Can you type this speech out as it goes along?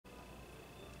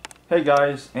Hey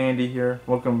guys, Andy here.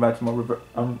 Welcome back to my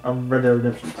Red Dead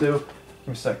Redemption 2. Give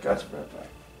me a sec, guys. I'll be right back.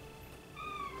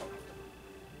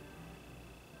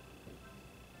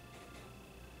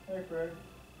 Hey Craig,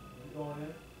 you going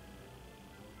in?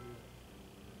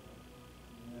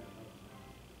 Yeah,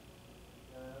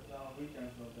 that's on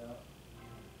weekends, no doubt.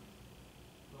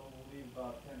 So we'll leave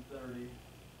about 10:30.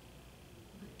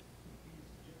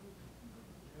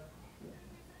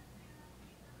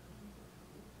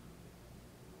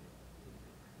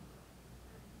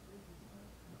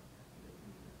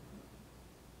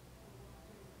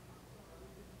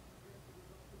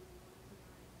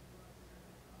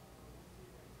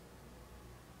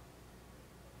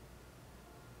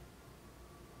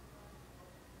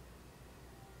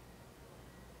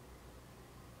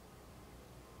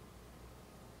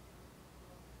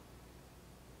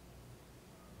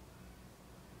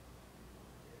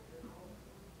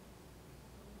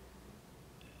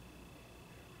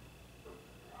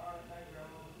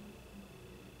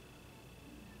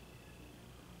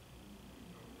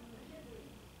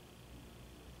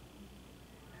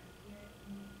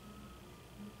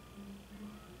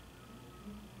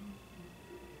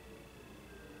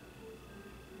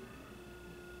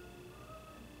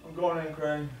 I'm going in,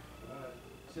 Craig.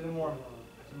 See you tomorrow. See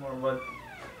you tomorrow,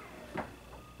 bud.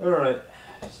 Alright,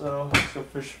 so let's go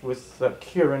fish with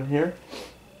Kieran here.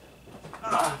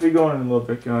 Be going in a little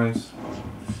bit, guys.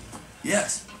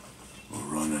 Yes. We're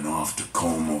running off to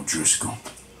Colm O'Driscoll.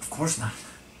 Of course not.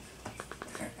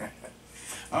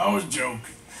 I was joking.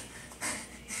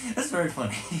 That's very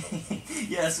funny.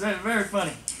 Yes, very, very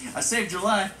funny. I saved your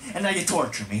life, and now you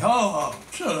torture me. Ho, ho.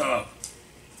 Shut up.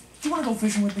 Do you want to go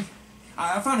fishing with me?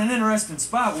 I found an interesting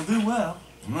spot. We'll do well.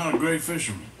 I'm not a great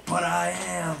fisherman. But I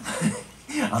am.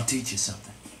 I'll teach you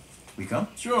something. We come?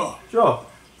 Sure. Sure.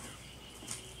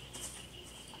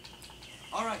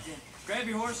 All right, then. Grab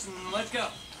your horse and let's go.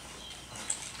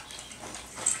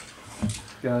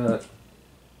 Got it.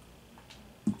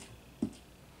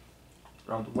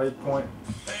 Around the waypoint.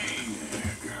 Hey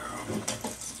there, girl.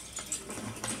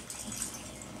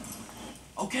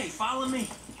 Okay, follow me.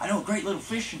 I know a great little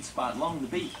fishing spot along the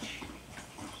beach.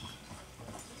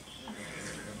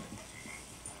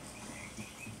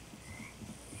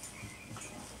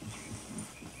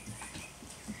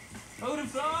 Who'd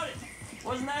have thought it?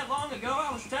 Wasn't that long ago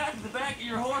I was tied to the back of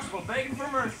your horse while begging for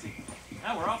mercy.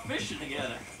 Now we're off fishing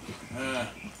together.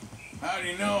 How do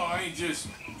you know I ain't just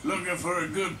looking for a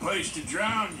good place to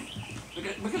drown you?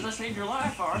 Because I saved your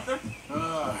life, Arthur.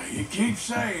 You keep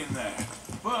saying that.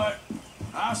 But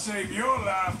I save your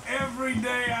life every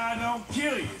day I don't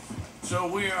kill you. So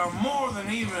we are more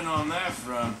than even on that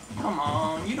front. Come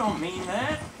on, you don't mean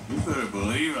that. You better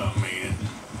believe I mean it.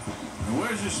 Now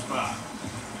where's this spot?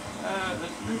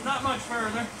 There's not much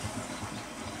further.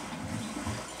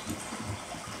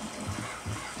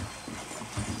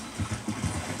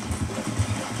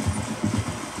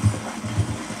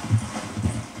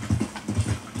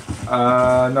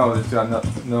 No, it's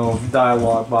got no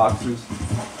dialogue boxes.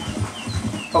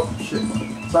 Oh, shit.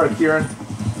 Sorry, Kieran.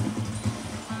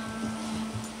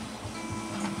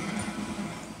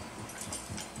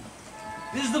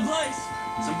 This is the place.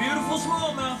 Some beautiful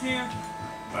smallmouth here.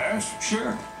 Bass?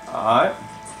 Sure. Alright.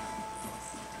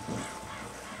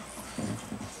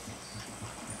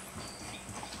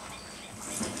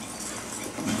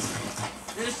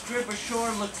 This strip of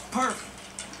shore looks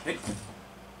perfect.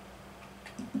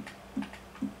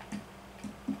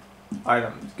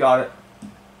 Items. Got it.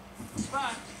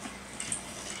 Spot.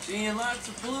 Seeing lots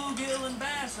of bluegill and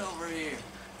bass over here.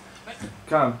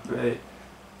 Kind of bait.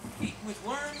 Eat with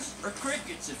worms or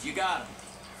crickets if you got them.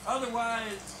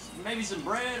 Otherwise, maybe some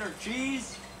bread or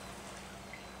cheese.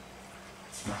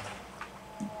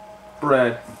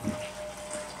 Bread.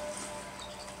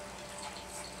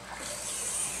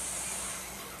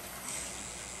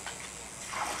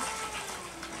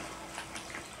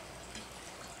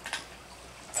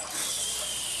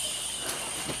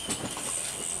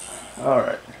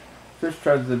 Alright. Fish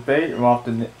tries the bait and off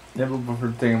the nibble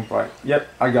before taking a bite. Yep,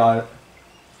 I got it.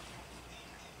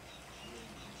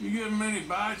 You getting many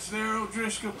bites there,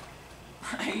 O'Driscoll?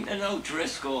 I ain't an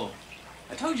O'Driscoll.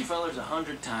 I told you fellers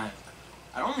 100 times.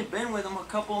 I'd only been with him a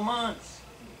couple of months.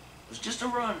 Was just a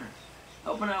runner,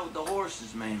 helping out with the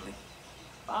horses mainly.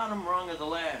 Bottom rung of the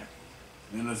ladder.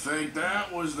 And I think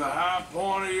that was the high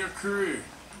point of your career.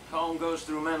 Colm goes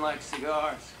through men like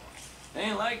cigars. They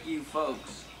ain't like you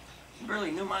folks. You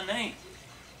barely knew my name.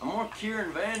 I'm more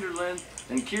Kieran Vanderlyn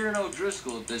than Kieran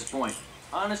O'Driscoll at this point.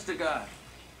 Honest to God.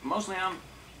 Mostly I'm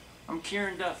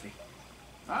Kieran Duffy.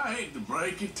 I hate to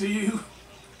break it to you,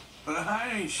 but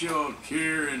I ain't sure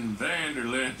Kieran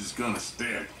Vanderlyn is gonna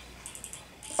stick.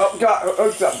 Oh God!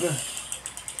 What's up?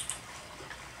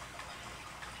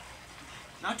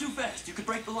 Not too fast. You could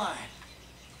break the line.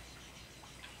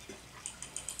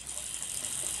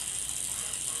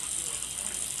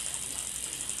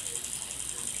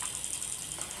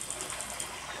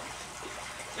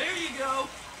 There you go.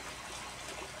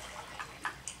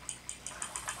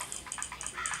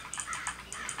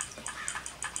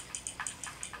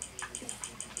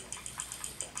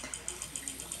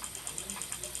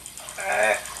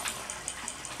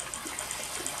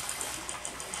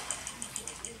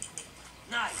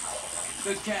 Nice.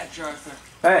 Good catch, Arthur.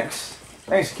 Thanks.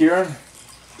 Thanks, Kieran.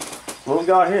 What we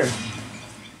got here?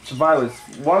 Survivors.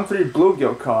 1-3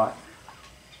 bluegill caught.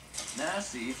 Now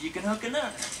see if you can hook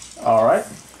another. Alright.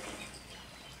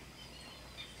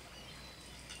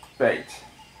 Bait.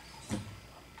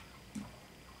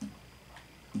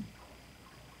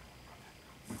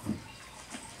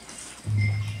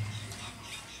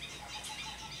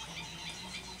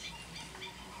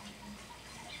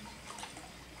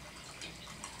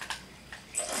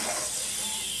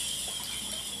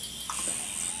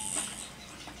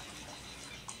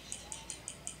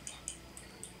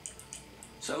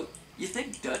 So, you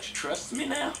think Dutch trusts me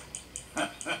now?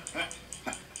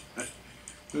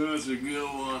 That's a good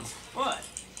one. What?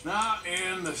 Not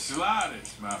in the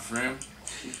slightest, my friend.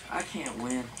 I can't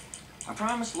win. I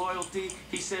promised loyalty,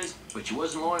 he says, but you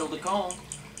wasn't loyal to Colm.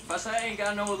 If I say I ain't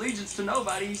got no allegiance to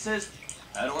nobody, he says,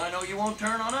 how do I know you won't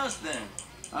turn on us then?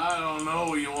 I don't know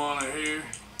what you want to hear.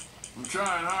 I'm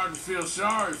trying hard to feel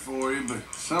sorry for you, but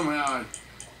somehow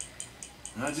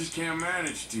I just can't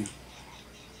manage to.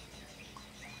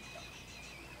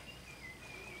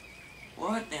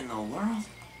 What in the world?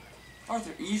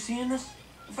 Arthur, are you seeing this?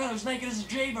 The fellow's naked as a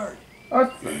jaybird.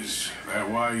 What? Is that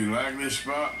why you like this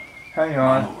spot? Hang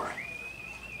on. Don't worry.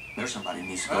 There's somebody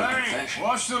needs to go to Hey, confession.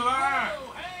 watch the line!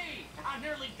 Oh, hey! I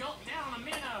nearly gulped down a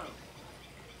minnow.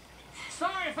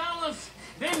 Sorry, fellas.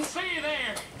 Didn't see you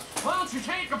there. Why don't you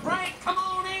take a break? Come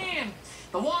on in.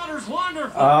 The water's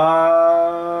wonderful.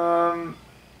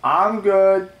 I'm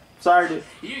good. Sorry, dude.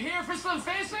 You here for some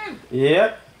fishing?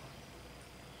 Yep.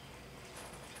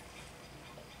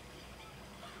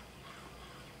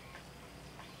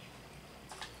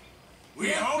 We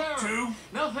Yes, hope sir. to.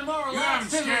 Nothing more You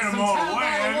haven't relaxing scared than 'em some all time away, by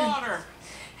have the you? water.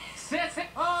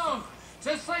 Oh,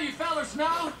 just so you fellas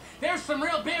know, there's some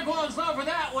real big ones over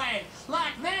that way,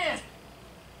 like this.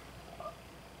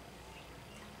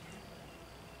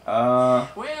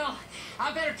 Well,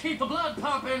 I better keep the blood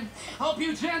pumping. Hope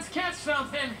you gents catch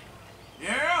something.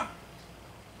 Yeah?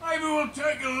 Maybe we'll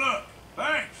take a look.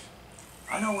 Thanks.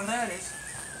 I know where that is.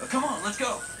 Come on, let's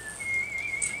go.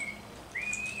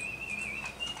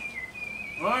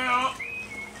 Well,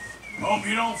 hope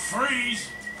you don't freeze.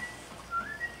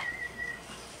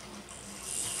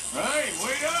 Hey,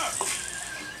 wait up!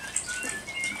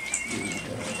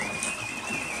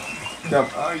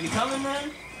 Yep. Are you coming,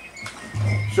 man?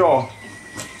 Sure.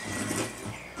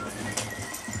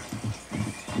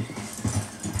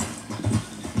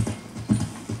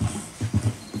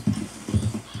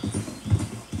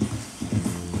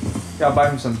 Gotta buy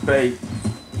him some bait.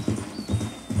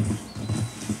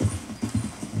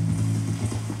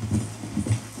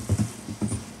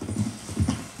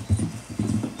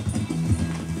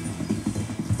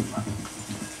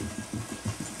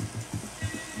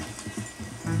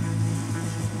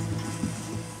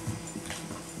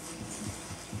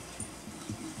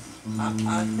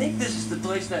 I think this is the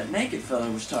place that naked fella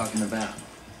was talking about.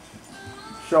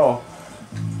 Sure.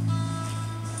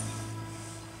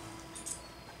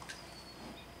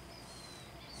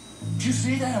 Did you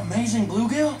see that amazing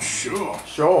bluegill? Sure.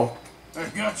 Sure.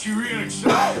 That got you real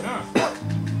excited, huh?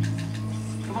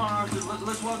 Come on, Arthur,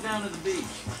 let's walk down to the beach.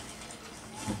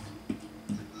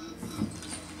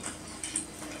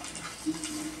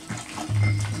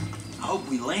 I hope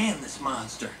we land this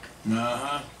monster.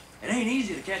 Uh-huh. It ain't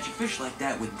easy to catch a fish like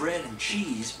that with bread and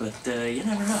cheese, but you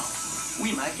never know.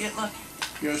 We might get lucky.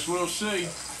 Guess we'll see.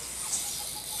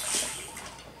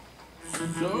 So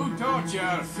who taught you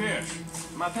how to fish?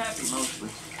 My pappy, mostly.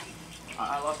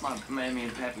 I lost my mammy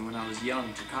and pappy when I was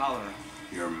young to cholera.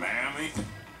 Your mammy?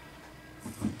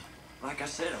 Like I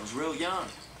said, I was real young.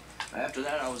 After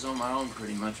that, I was on my own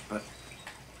pretty much, but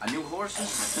I knew horses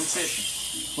and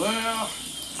fishing. Well,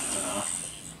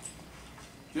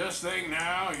 just think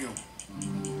now you'll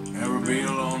never be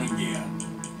alone again.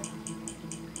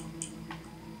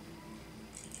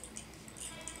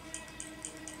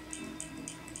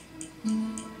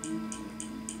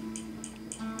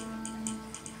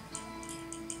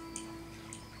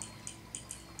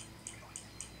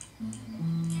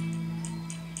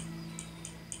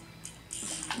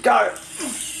 Got it.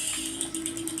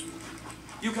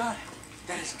 You got it.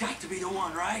 That has got to be the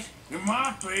one, right? It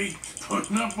might be.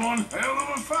 Putting up one hell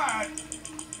of a fight.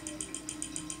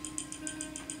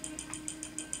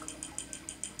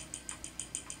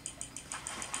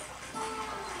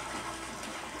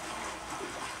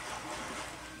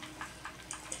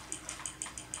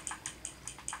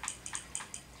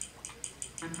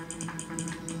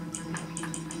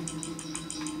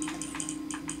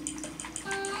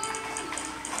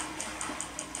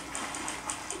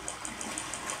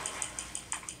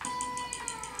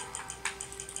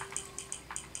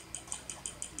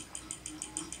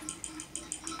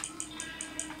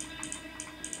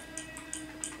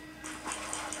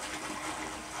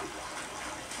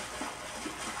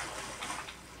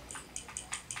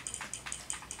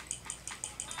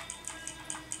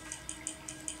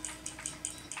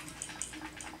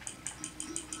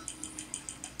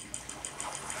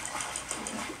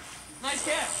 Nice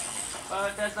catch.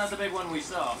 But that's not the big one we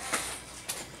saw.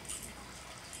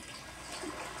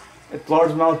 It's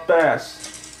largemouth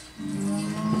bass.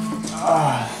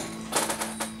 Ah.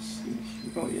 Let's see.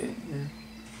 We're gonna get in here.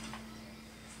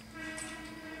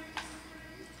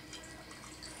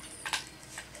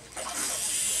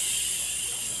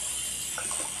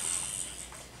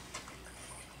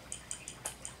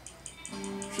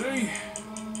 See?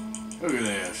 Look at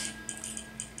this.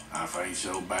 Life ain't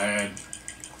so bad.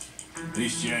 At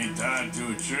least you ain't tied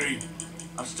to a tree.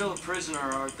 I'm still a prisoner,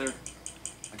 Arthur.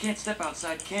 I can't step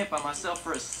outside camp by myself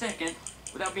for a second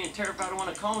without being terrified one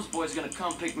of Combs' boys gonna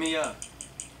come pick me up.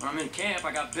 When I'm in camp,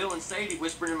 I got Bill and Sadie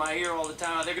whispering in my ear all the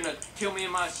time how they're gonna kill me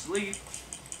in my sleep.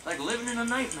 It's like living in a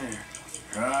nightmare.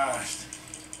 Christ.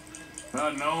 If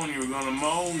I'd known you were gonna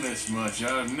moan this much, I'd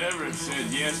have never have said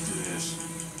yes to this.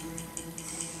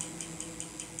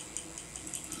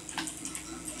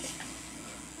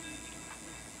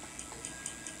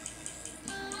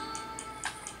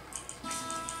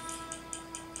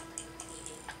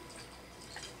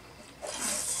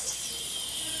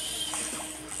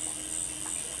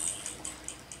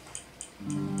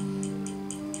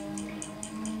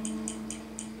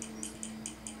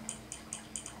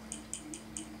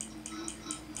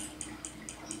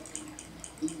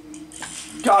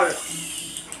 Got it.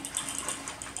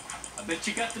 I bet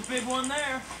you got the big one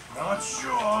there. Not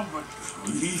sure, but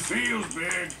he feels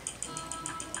big.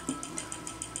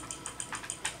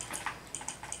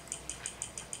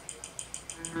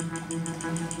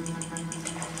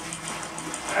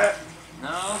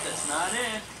 No, that's not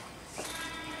it.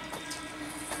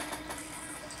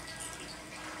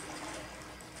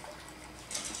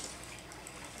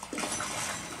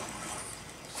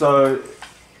 So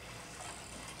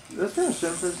that's pretty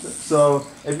simple. So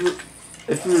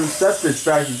if you set fish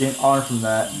back, you gain honor from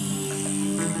that.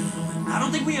 I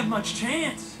don't think we have much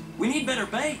chance. We need better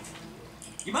bait.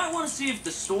 You might want to see if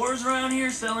the stores around here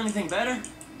sell anything better.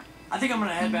 I think I'm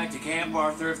gonna head back to camp,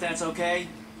 Arthur, if that's okay.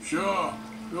 Sure.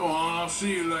 Go on, I'll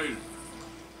see you later.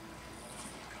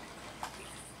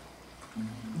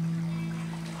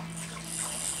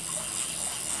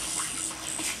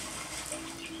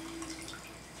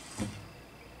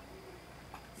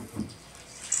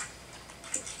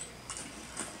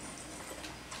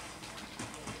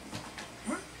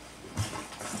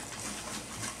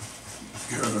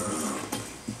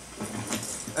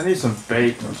 I need some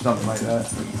bait or something like that.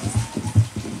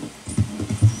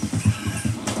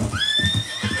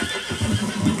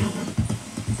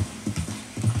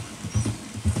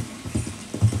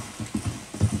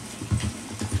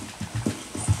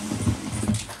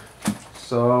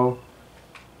 So, oh,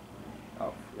 I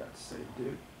forgot to say,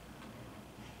 dude.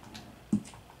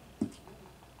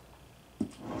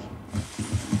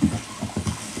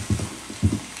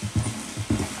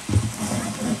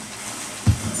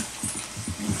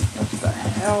 What the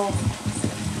hell?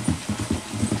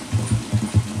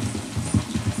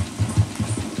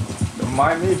 Don't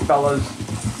mind me, fellas.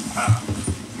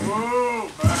 Whoa,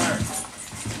 back.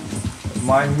 Don't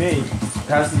mind me.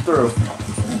 Passing through.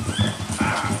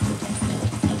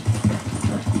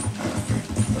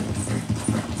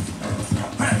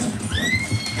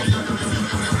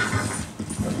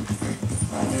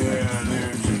 Yeah,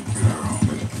 there's a girl.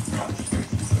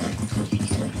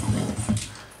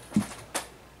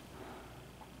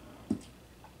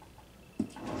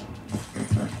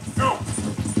 Go.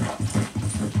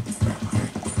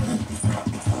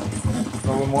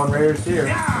 No one raiders here.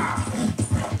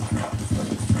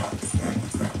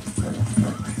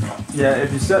 Yeah,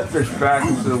 if you set fish back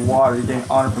into the water, you gain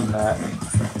honor from that.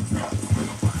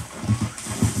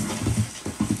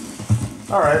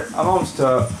 Alright, I'm almost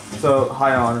to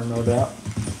high honor, no doubt.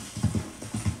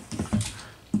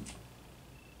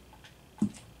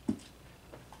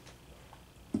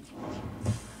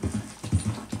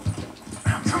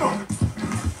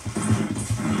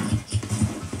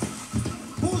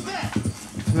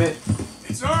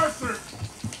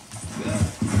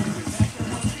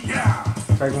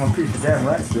 Like one piece of damn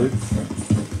right, dude.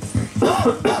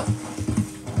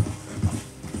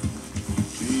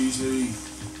 Easy.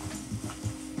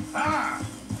 Ah!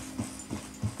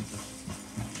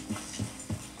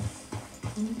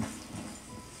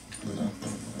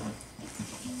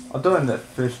 I'll throw in that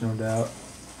fish, no doubt.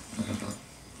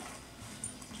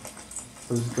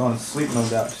 I was going to sleep, no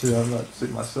doubt, too. I'm about to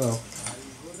sleep myself.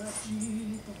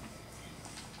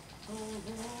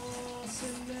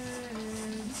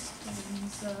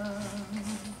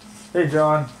 Hey,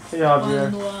 John. Hey,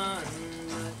 Javier.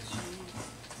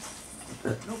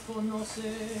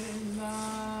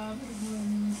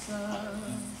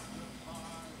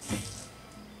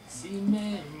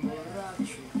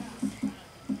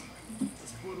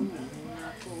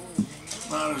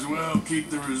 Might as well keep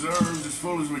the reserves as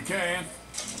full as we can.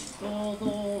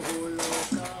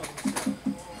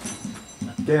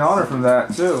 Gain honor from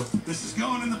that, too. This is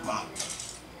going in the pot.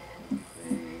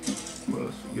 What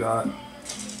else we got?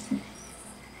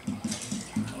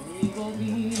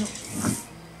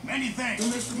 Many thanks,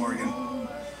 Mr. Morgan.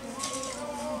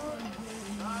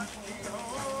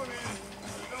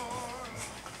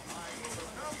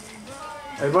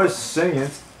 Everybody's singing.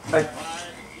 It's like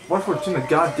 1:14 in the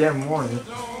goddamn morning.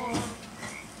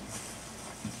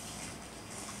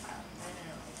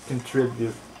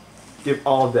 Contribute. Give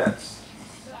all debts.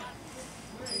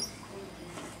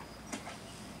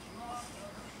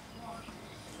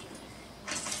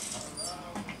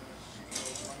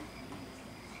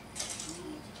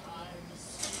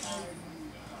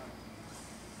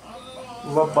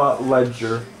 What about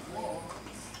Ledger?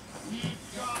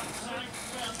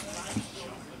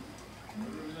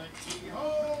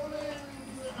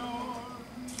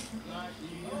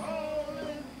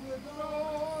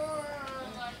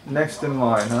 Next in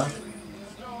line, huh?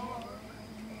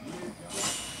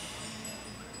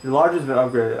 Your lodge has been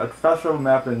upgraded. A fast travel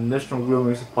map and additional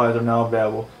grooming supplies are now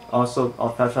available. Also,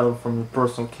 I'll fast travel from your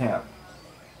personal camp.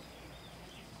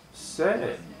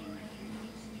 Say.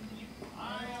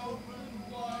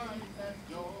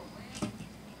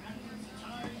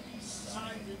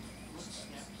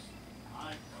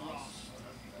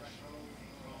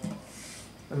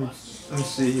 Let me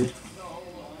see.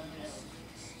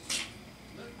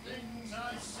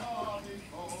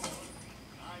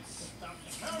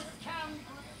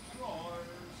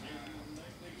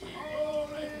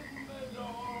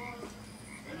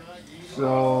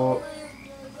 So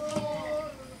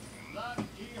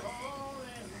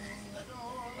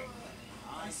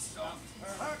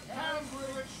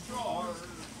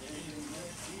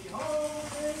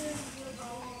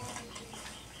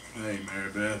Hey,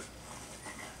 Mary Beth.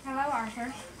 Hello,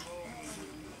 Arthur.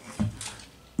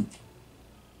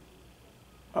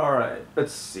 alright,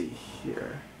 let's see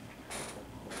here.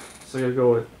 So I gotta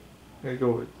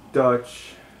go with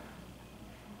Dutch.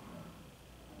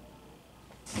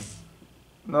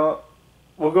 No,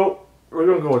 we're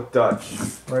gonna go with Dutch.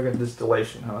 American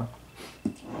distillation, huh?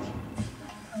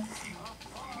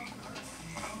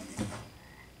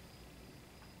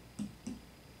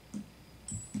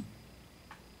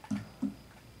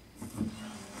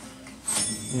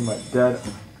 Need my dead.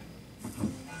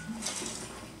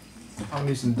 I'll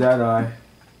need some dead eye.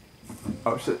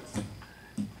 Oh shit.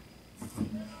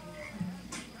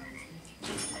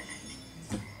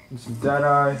 Need some dead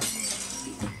eye.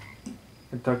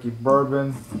 Kentucky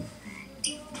bourbon.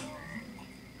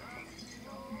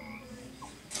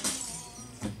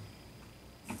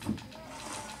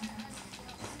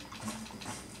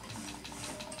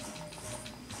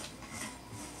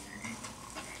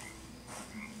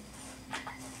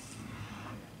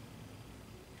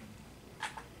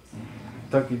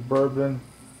 Kentucky bourbon.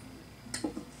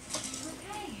 Okay.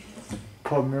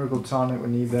 Pub Miracle Tonic, we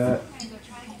need that. I'm gonna go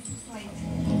try to get some sleep.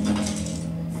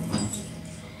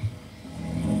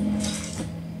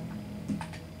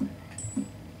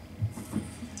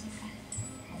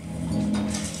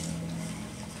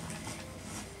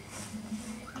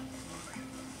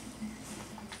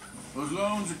 Those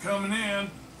loans are coming in.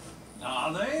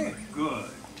 Are they? Good.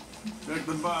 Check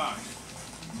the box.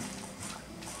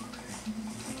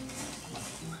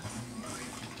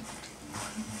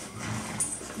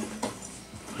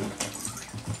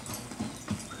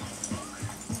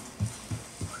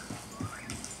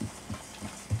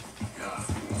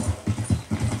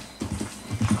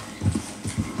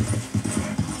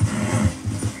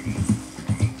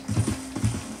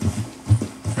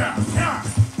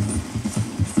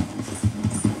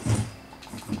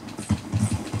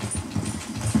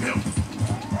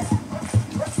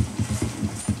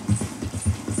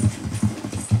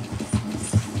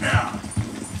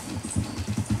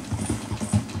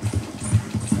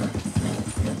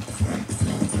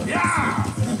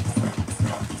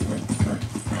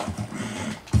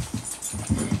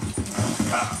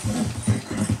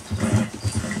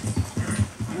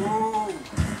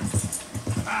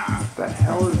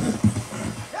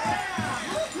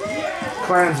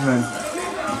 Klansmen.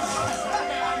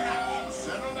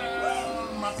 Settle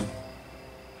down.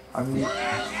 I mean,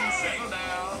 Settle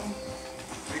down.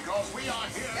 Because we are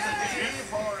here today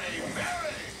for a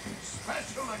very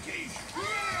special occasion.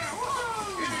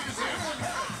 It is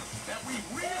imperative that we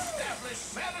reestablish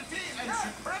sanity and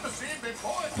supremacy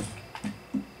before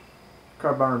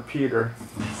Carbon repeater.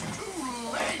 it's too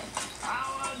late.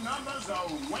 Our numbers are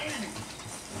waning.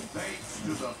 Thanks to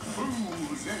the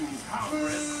fools in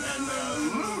Congress and their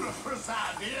ludicrous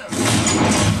ideas.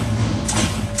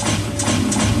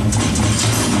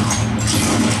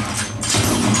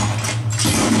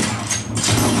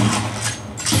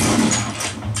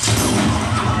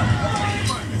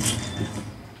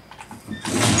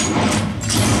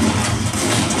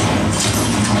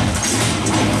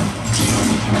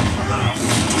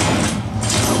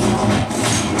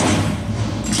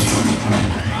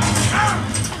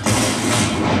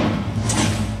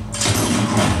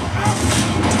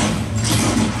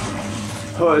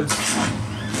 Hoods.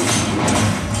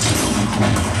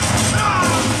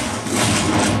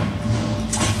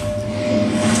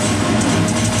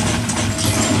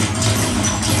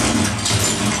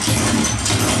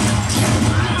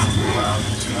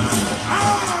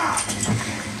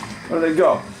 Where'd they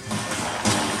go?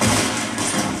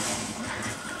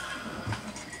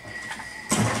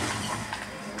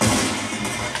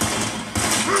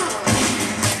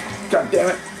 God damn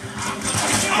it.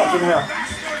 Fucking hell.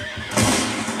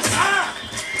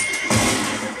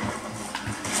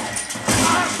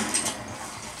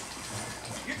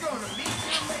 You're going to meet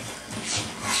your mate.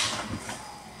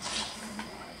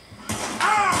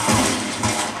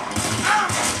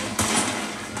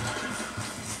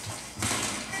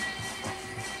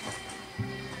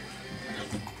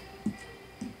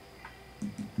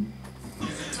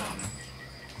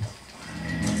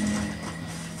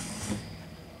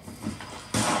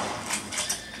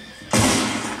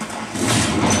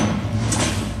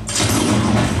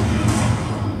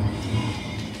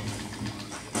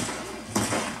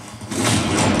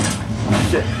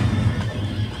 Shit.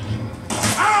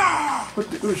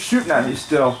 Who's shooting at me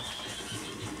still?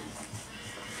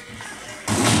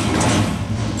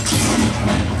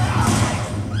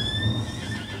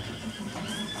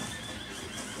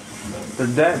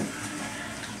 They're dead.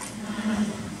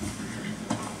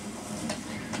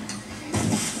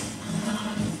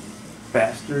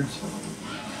 Bastards.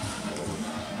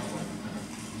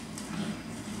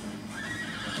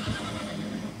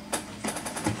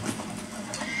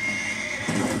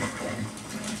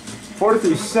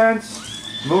 $0.43.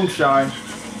 Moonshine.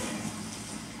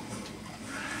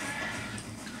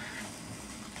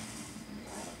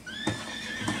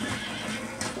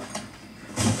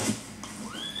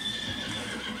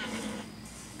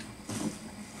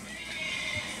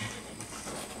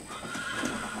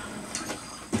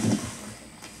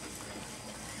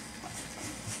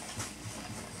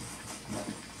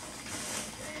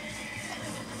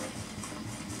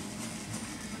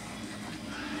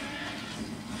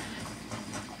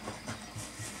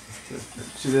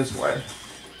 See this way.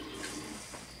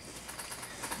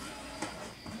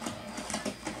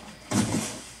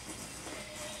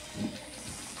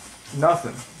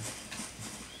 Nothing.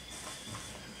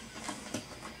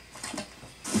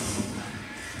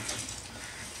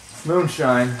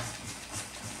 Moonshine.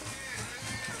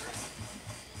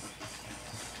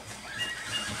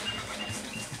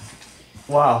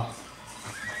 Wow.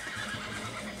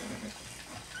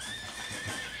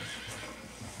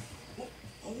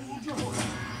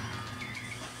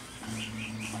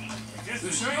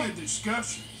 This ain't a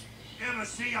discussion. Ever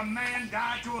see a man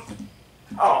die to a...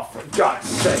 Oh, for God's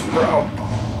sake, bro.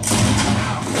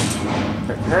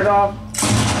 Take your head off.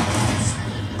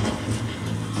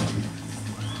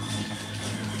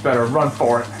 Better run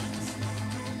for it.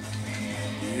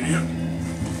 Yep.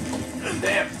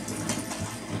 Damn.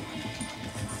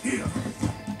 Here.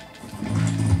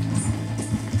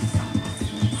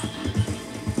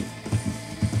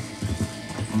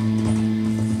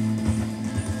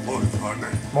 Morning,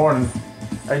 partner. Morning.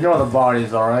 Ignore the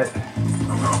bodies, alright?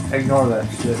 Ignore that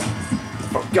shit.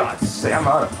 For God's sake, I'm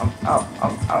out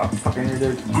of fucking here,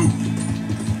 dude.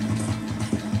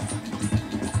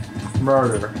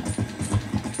 Murder.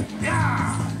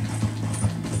 Yeah.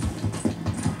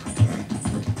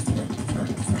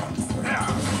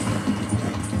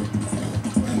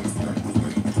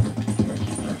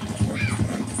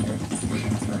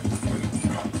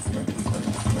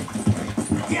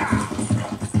 Yeah.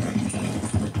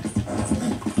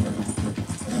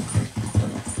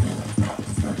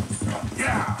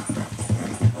 Yeah.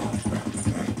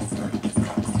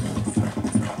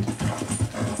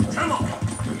 Come on.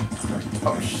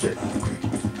 Oh shit.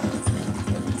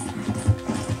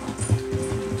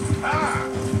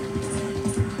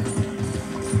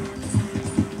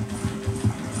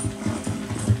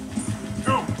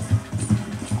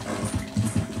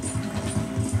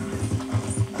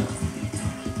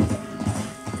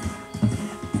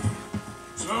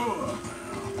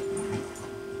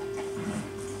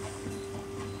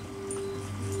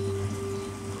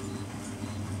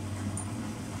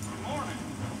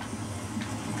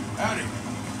 Howdy.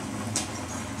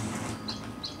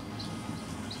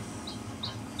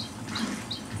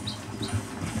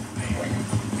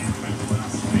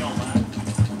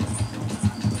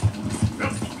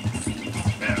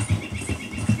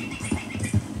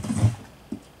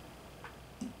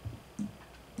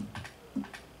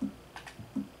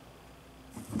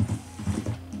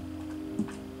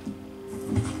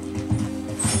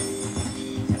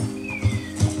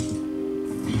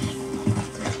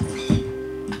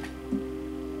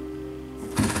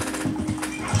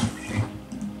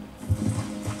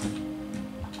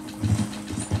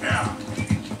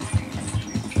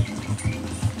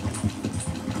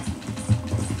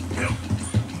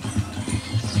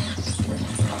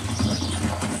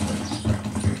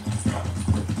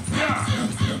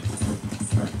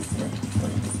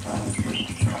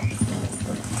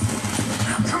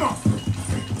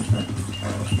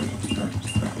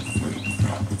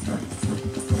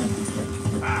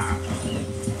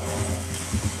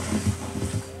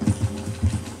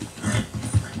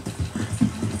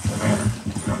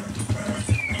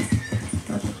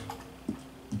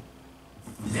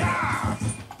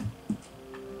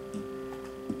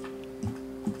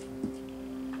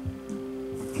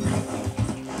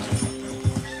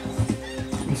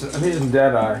 He's in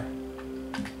Deadeye.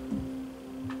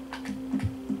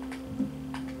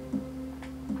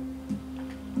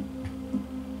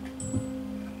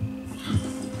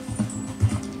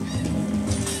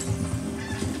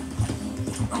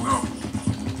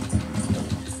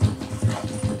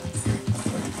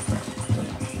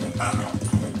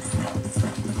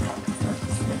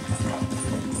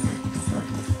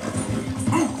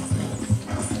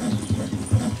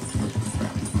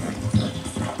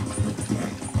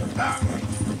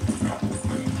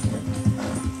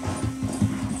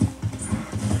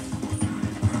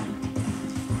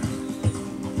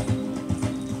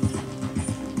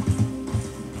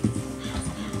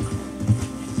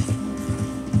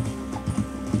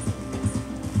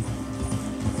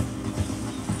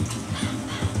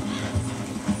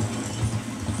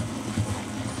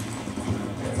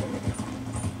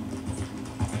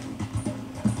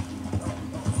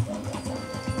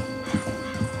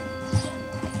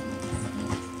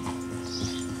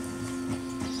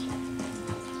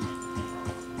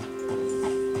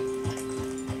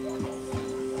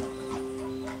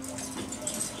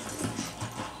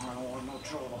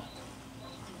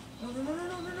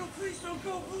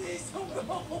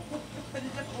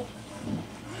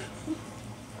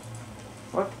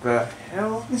 What the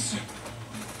hell? Mister,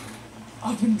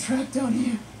 I've been trapped down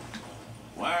here.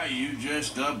 Why are you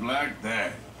dressed up like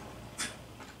that?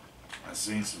 I've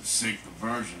seen some sick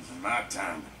perversions in my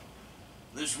time.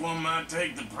 This one might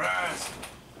take the prize.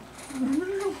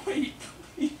 No, wait,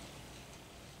 please.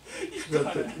 You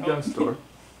That's the gun store.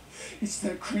 It's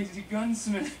that crazy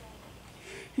gunsmith.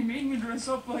 He made me dress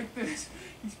up like this.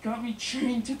 He's got me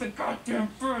chained to the goddamn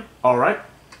bird. Alright.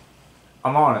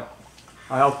 I'm on it.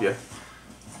 I'll help you.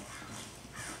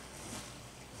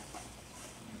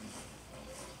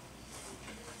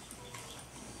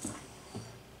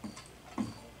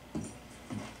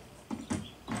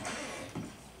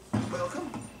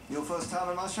 Welcome. Your first time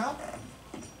in my shop?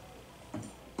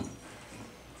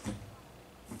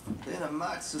 Been a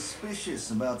mite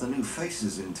suspicious about the new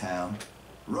faces in town.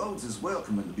 Rhodes is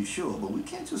welcoming to be sure, but we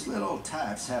can't just let old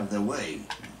types have their way.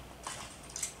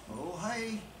 Oh,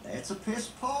 hey, that's a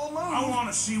piss-poor move. I want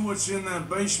to see what's in that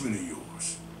basement of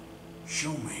yours.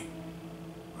 Show me.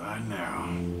 Right now.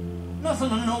 Nothing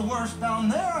no worse down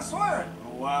there, I swear it.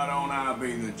 Well, why don't I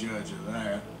be the judge of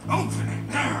that? Open it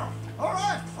now. All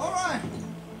right, all right.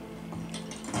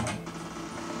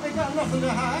 Ain't got nothing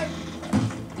to hide.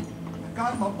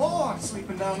 Got my boy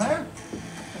sleeping down there.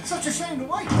 It's such a shame to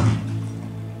wake him.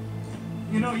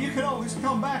 You know, you can always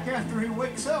come back after he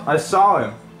wakes up. I saw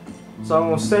him. So I'm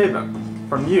gonna save him.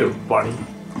 From you, buddy.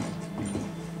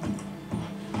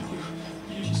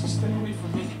 You just stay away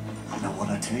from me. I don't want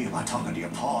to tell you by talking to your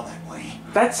paw that way.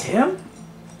 That's him?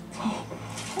 Oh,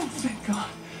 thank God.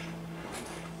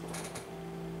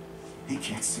 He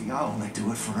can't see I only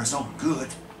do it for his own good.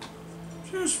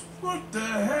 Just what the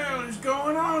hell is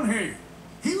going on here?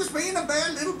 He was being a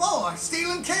bad little boy,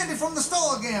 stealing candy from the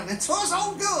store again. It's for his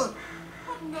own good.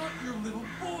 I'm not your little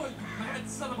boy, you mad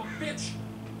son of a bitch.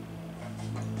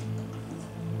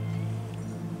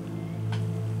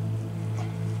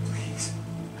 Please,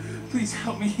 please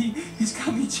help me. He's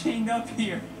got me chained up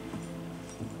here.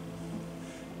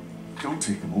 Don't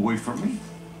take him away from me.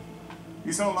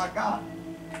 He's all I got.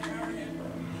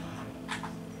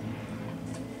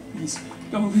 Please,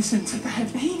 don't listen to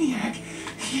that maniac.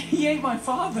 He ain't my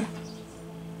father.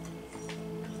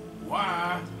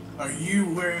 Why are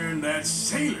you wearing that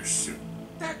sailor suit?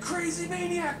 That crazy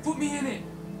maniac put me in it.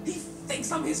 He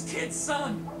thinks I'm his kid's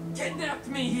son. Kidnapped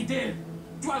me, he did.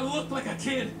 Do I look like a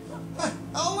kid?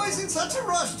 Always in such a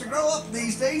rush to grow up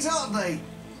these days, aren't they?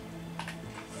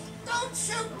 Don't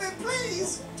shoot me,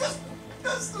 please.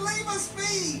 Just leave us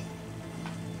be.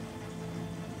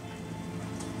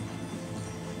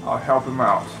 I'll help him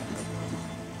out.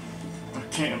 I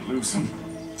can't lose him.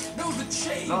 No, the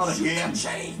chains. Not Shoot again. the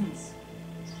chains.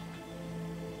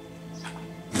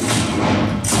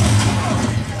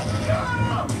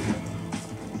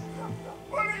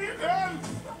 What have you done?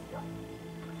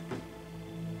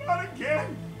 Not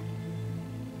again.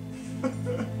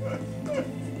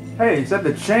 Hey, is that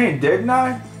the chain, didn't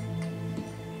I?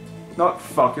 Not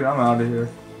fuck it, I'm out of here.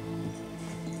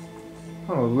 I'm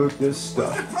gonna loot this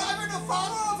stuff. Depriving the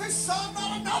father of his son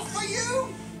not enough for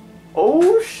you?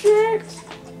 Oh shit!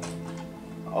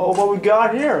 Oh, what we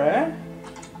got here, eh?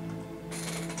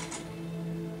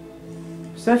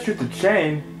 Sent you the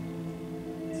chain.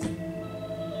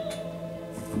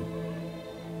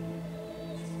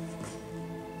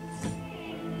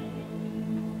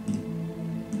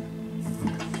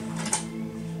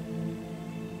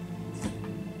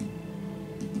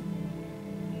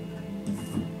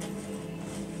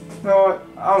 You know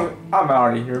what? I'm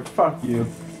out of here. Fuck you.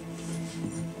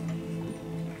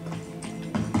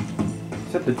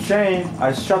 Set the chain.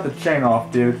 I shut the chain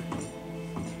off, dude.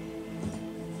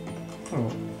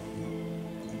 Oh.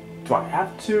 Do I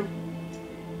have to?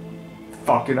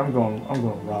 Fuck it. I'm going to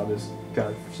rob this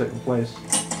guy for second place.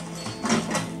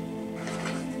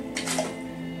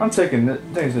 I'm taking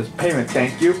this payment.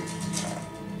 Thank you.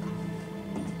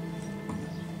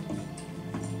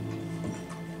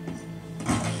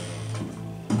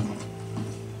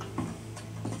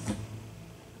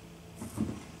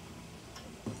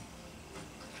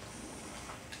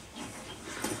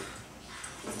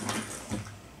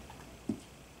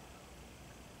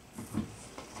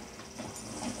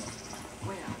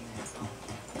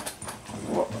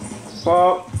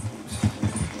 Well,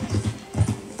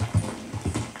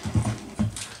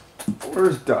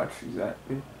 where's Dutch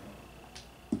exactly?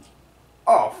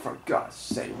 Oh, for God's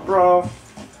sake, bro.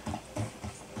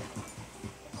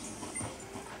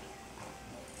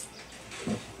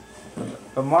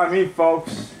 Don't mind me,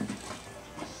 folks.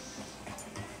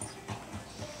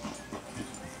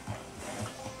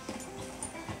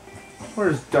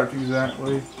 Where's Dutch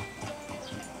exactly?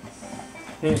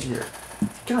 In here.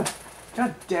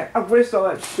 God damn, I wasted all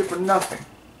that shit for nothing.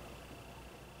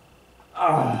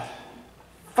 Ah,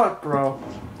 fuck, bro.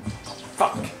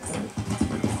 Fuck.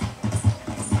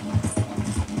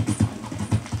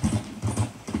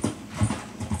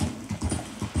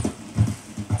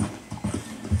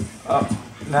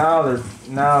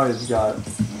 Now he's got it.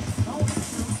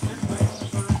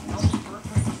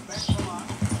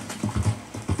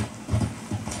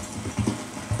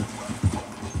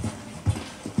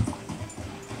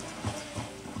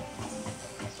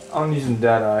 I'm using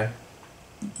Deadeye.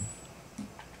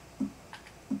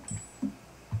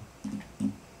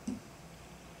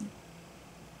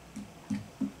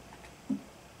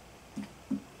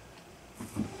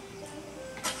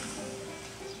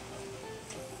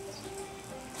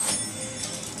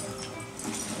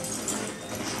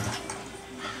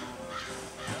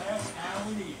 That's how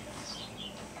it is.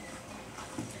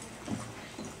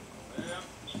 Well,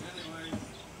 anyway.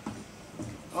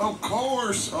 Of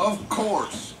course, of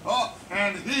course. Oh,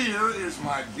 and here is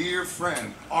my dear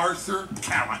friend, Arthur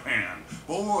Callahan.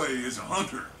 Boy is a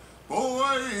hunter.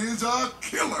 Boy is a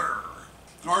killer.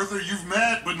 Arthur, you've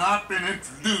met but not been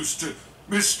introduced to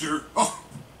Mr. Oh,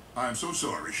 I'm so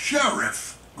sorry,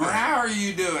 Sheriff Well, Gray. how are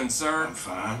you doing, sir? I'm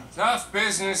fine. Tough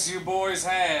business you boys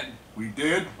had. We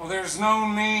did? Well, there's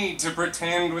no need to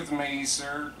pretend with me,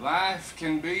 sir. Life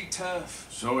can be tough.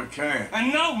 So it can.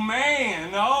 And no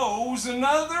man owes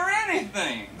another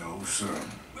anything. No, sir.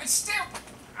 But still,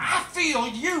 I feel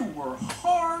you were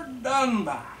hard done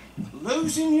by.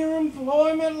 Losing your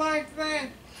employment like that.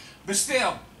 But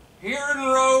still, here in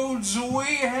Rhodes,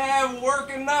 we have work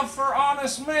enough for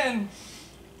honest men.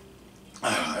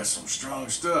 Ah, that's some strong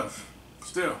stuff.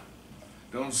 Still,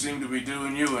 don't seem to be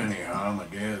doing you any harm, I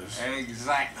guess.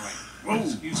 Exactly. Whoa.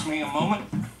 Excuse me a moment.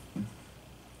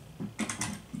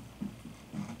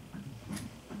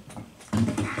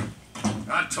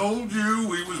 I told you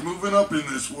we was moving up in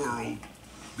this world.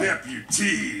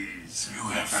 Deputies. You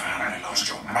have finally lost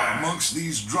your mind. Amongst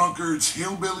these drunkards,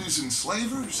 hillbillies, and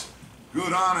slavers?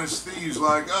 Good honest thieves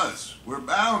like us. We're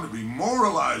bound to be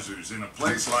moralizers in a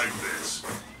place like this.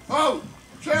 Oh,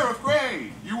 Sheriff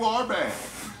Gray, you are bad.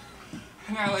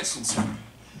 Now listen, sir.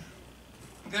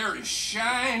 There is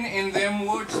shine in them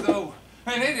woods, though,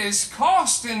 and it is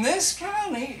costing this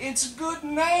county its good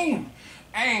name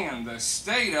and the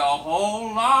state a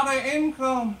whole lot of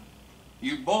income.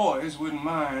 You boys wouldn't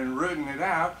mind rooting it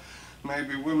out.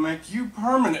 Maybe we'll make you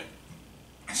permanent.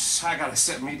 I gotta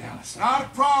set me down a second. Not a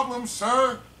problem,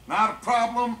 sir. Not a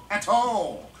problem at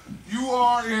all. You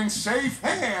are in safe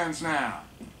hands now.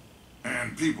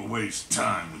 And people waste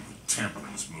time with the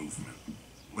temperance movement.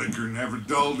 Liquor never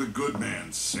dulled a good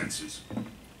man's senses.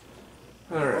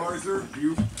 Alright, Arthur,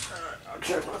 you... I'll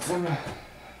check with him.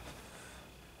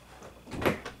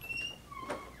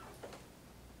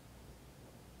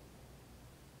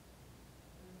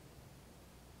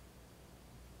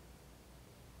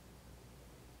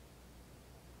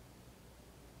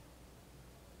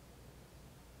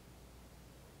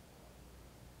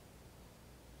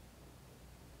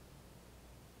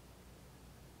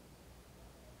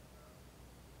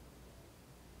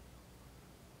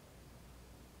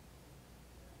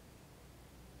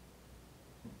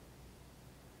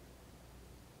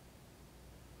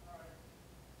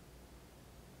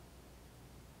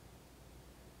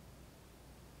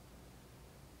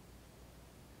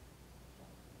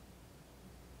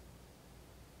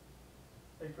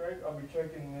 Hey Greg, I'll be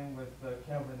checking in with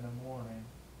Kevin in the morning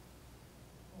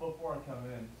before I come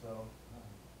in, so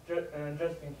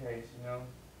just in case, you know.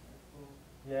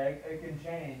 Yeah, it can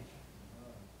change.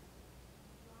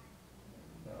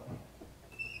 No.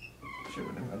 Should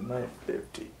have been at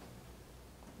 9:50.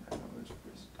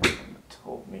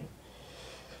 Told me.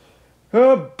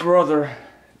 Oh brother,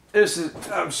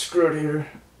 I'm screwed here.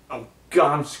 Oh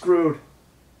God, I'm screwed.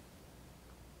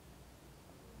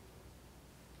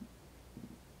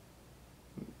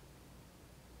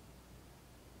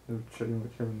 Checking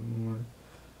with Kevin in the morning.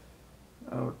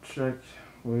 I'll check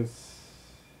with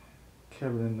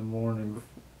Kevin in the morning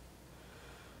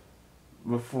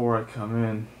before I come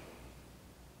in.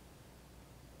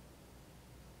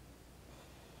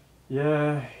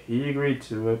 Yeah, he agreed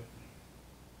to it.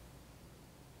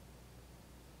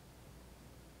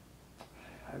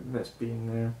 I miss being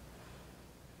there.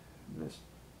 I miss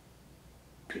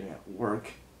being at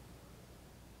work.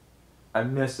 I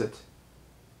miss it.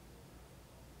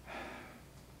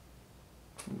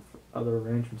 Other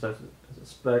arrangements, I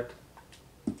suspect.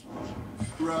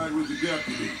 Ride with the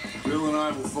deputy. Bill and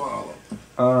I will follow.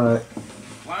 Alright.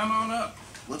 Climb on up.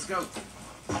 Let's go.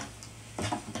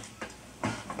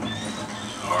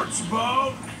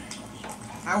 Archibald?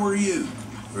 How are you?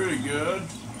 Pretty good.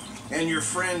 And your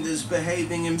friend is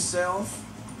behaving himself?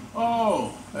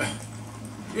 Oh,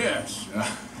 yes.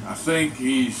 I think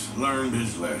he's learned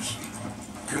his lesson.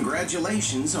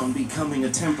 Congratulations on becoming a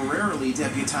temporarily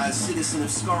deputized citizen of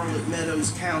Scarlet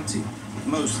Meadows County.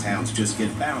 Most towns just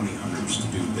get bounty hunters to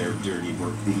do their dirty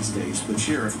work these days, but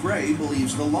Sheriff Gray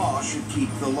believes the law should keep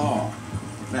the law.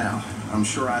 Now, I'm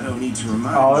sure I don't need to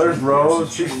remind you. Oh, there's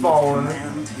Rose. She's following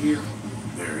it. Here.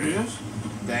 There is?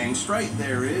 Dang straight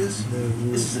there is.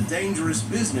 This is a dangerous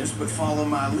business, but follow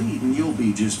my lead and you'll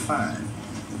be just fine.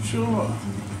 Sure.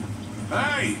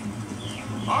 Hey!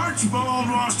 Archibald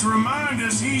wants to remind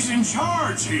us he's in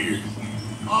charge here.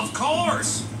 Of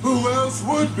course. Who else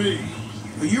would be?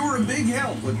 You were a big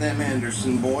help with them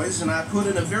Anderson boys, and I put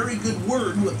in a very good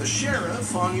word with the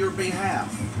sheriff on your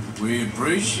behalf. We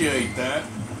appreciate that.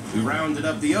 We rounded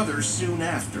up the others soon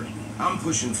after. I'm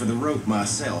pushing for the rope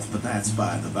myself, but that's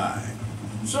by the by.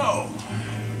 So,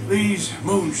 these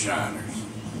moonshiners.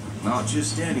 Not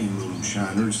just any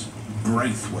moonshiners.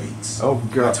 Braithwaites. Oh,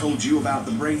 God. I told you about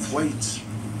the Braithwaites.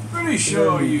 Pretty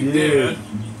sure you did.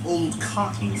 Old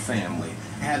Cotton family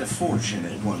had a fortune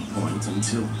at one point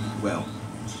until, well,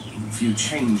 a few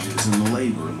changes in the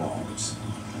labor laws.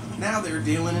 Now they're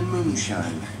dealing in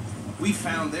moonshine. We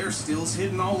found their stills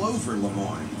hidden all over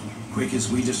Lemoyne. Quick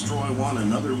as we destroy one,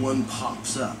 another one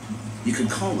pops up. You could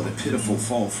call it a pitiful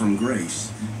fall from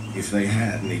grace, if they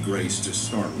had any grace to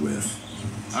start with.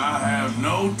 I have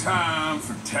no time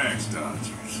for tax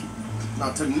dodgers.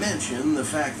 Not to mention the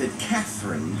fact that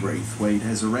Catherine Braithwaite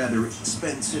has a rather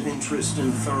expensive interest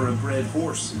in thoroughbred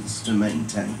horses to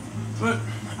maintain. But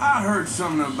I heard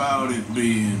something about it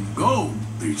being gold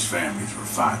these families were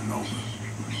fighting over.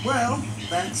 Well,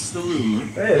 that's the rumor.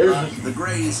 Hey, The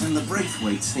Grays and the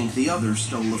Braithwaites think the others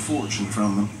stole a fortune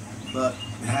from them. But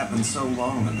it happened so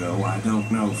long ago, I don't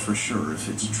know for sure if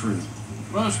it's true.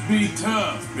 Must be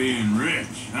tough being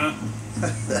rich, huh?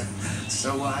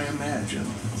 So I imagine.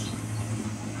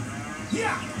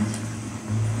 Yeah.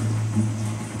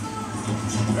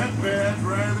 That badge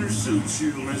rather suits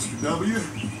you, Mr. W.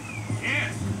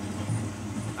 Yes.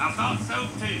 I thought so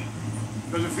too.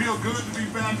 Does it feel good to be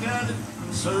back at it,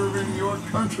 serving your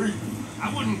country?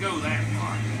 I wouldn't go that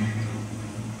far.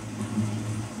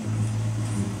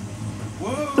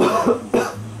 Whoa!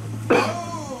 Whoa!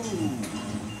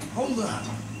 Hold up.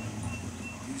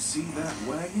 You see that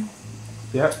wagon?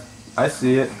 Yep, I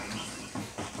see it.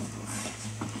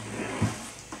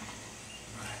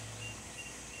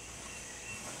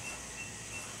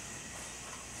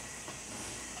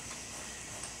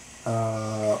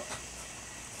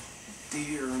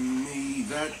 Dear me,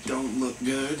 that don't look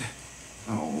good.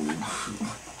 Oh.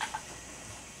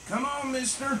 Come on,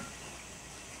 mister.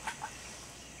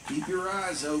 Keep your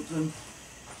eyes open.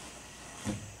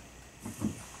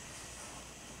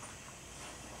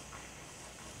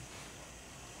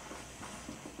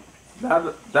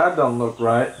 That don't look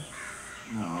right.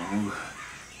 No.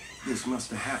 This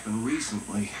must have happened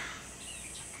recently.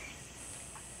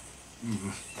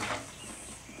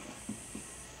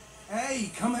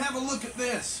 Hey, come have a look at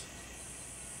this.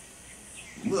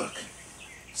 Look,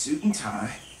 suit and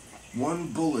tie, one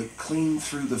bullet clean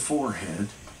through the forehead.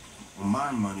 Well,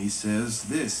 my money says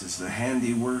this is the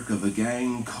handiwork of a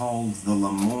gang called the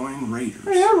Lemoyne Raiders.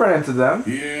 Hey, I ran into them.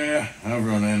 Yeah, I've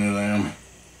run into them.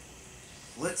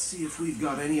 Let's see if we've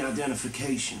got any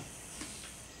identification.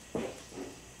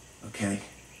 Okay.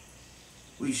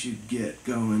 We should get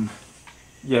going.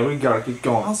 Yeah, we gotta keep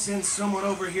going. I'll send someone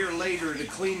over here later to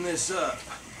clean this up.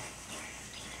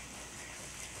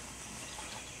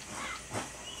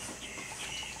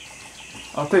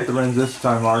 I'll take the reins this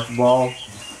time, Archibald.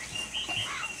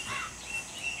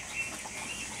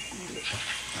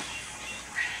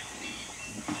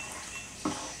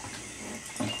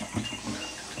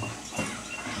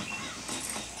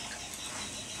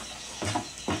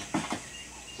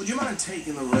 Would you mind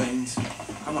taking the reins?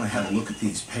 I want to have a look at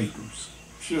these papers.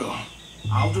 Sure.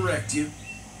 I'll direct you.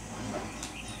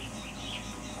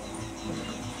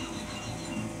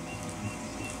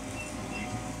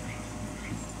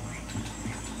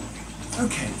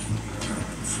 Okay.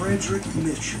 Frederick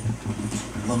Mitchell,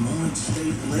 Lemoyne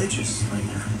State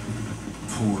Legislator.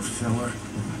 Poor fella.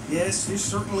 Yes, this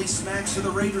certainly smacks of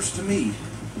the Raiders to me.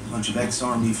 Bunch of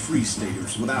ex-Army Free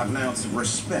Staters without an ounce of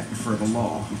respect for the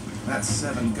law. That's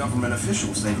 7 government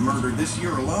officials they've murdered this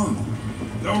year alone.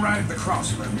 Go right at the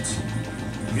crossroads.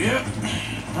 Yep.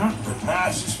 Not the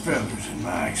nicest fellas in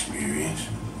my experience.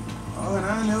 Oh, and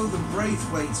I know the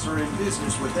Braithwaites are in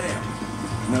business with them.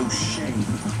 No shame.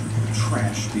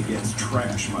 Trash begets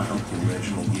trash, my Uncle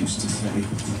Reginald used to say.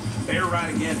 They're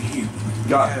right again here.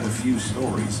 Got I had a few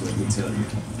stories, let me tell you.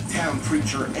 Town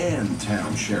preacher and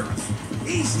town sheriff.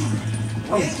 Easy.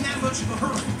 We ain't in that much of a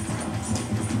hurry.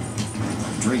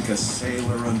 Drink a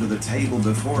sailor under the table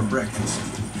before breakfast.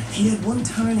 He had one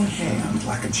tiny hand,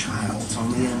 like a child's,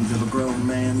 on the end of a grown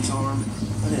man's arm.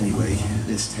 But anyway,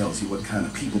 this tells you what kind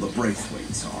of people the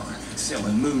Braithwaites are.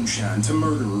 Selling moonshine to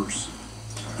murderers.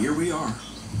 Here we are.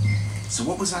 So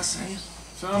what was I saying?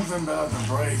 Something about the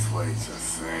Braithwaites, I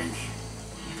think.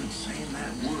 Even saying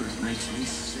that word makes me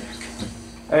sick.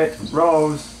 Hey,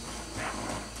 Rose.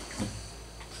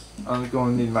 I'm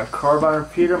going to need my carbine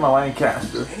repeater, my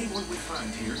Lancaster. Anyone we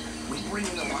find here, we bring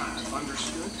in alive,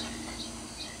 understood?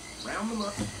 Round them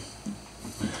up.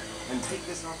 And take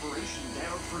this operation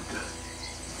down for good.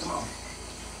 Come on.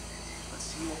 Let's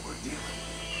see what we're dealing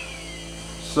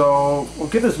with. So, we'll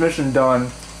get this mission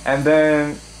done, and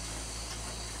then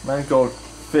might go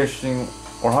fishing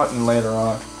or hunting later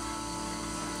on.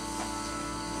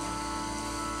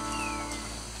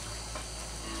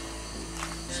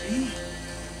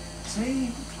 See?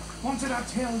 What did I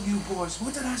tell you, boys?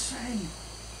 What did I say?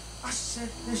 I said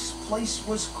this place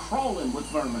was crawling with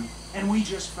vermin, and we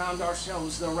just found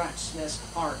ourselves the rat's nest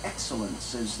par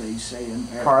excellence, as they say in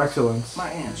Paris. Par excellence. My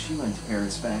aunt, she went to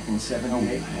Paris back in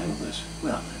 '78. Handle this.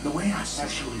 Well, the way I said...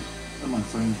 Actually, let my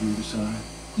friend here decide.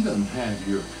 He doesn't have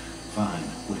your fine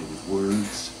way with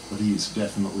words, but he is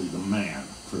definitely the man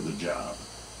for the job.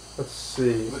 Let's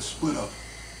see. Let's split up.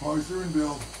 Arthur and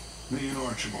Bill, me and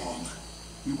Archibald.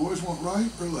 You boys want right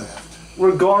or left?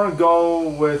 We're gonna go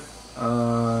with,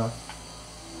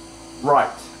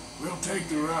 right. We'll take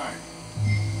the ride.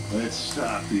 Let's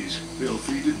stop these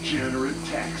filthy, degenerate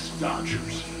tax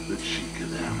dodgers. The cheek of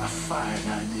them. A fine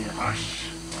idea. Hush.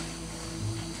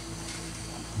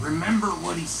 Remember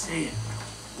what he said.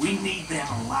 We need them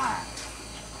alive.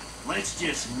 Let's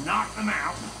just knock them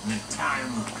out and then tie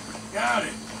them up. Got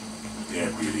it.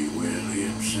 Deputy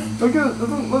Williamson. Look at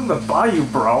the bayou,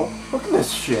 bro. Look at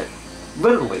this shit.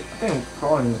 Literally. I think I'm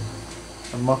calling it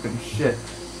a mucking shit.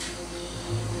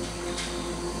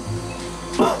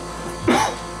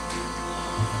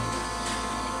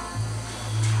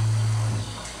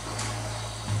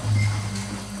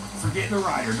 Forget the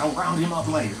rider. Don't round him up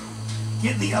later.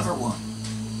 Get the other one.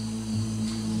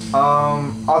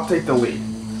 I'll take the lead.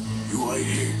 You wait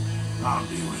here. I'll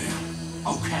deal with him.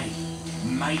 Okay,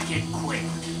 make it quick.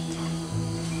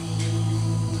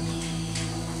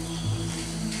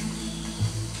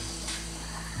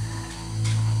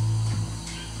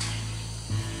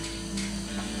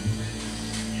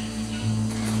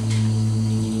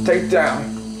 Take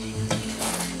down.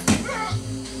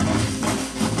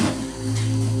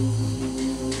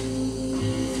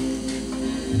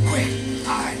 Quick,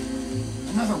 hide.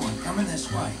 Another one coming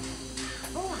this way.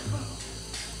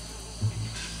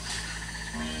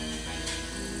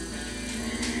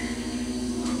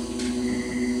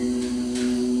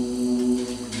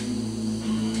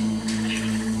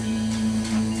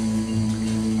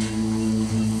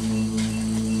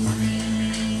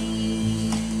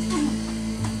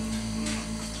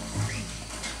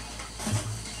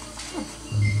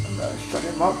 Shut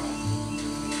him up.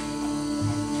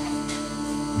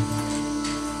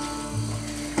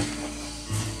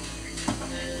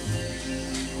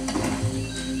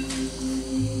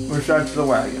 We're shot to the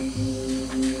wagon.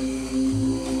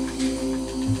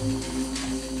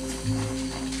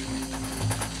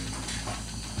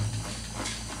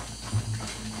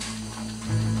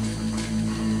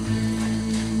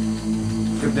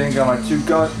 Good thing I got my two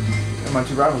guns and my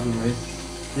two rifles with me.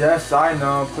 Yes, I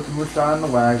know. Put the moonshine in the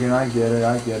wagon. I get it.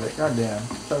 I get it. Goddamn.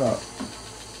 Shut up.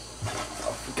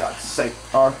 Oh, for God's sake,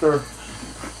 Arthur.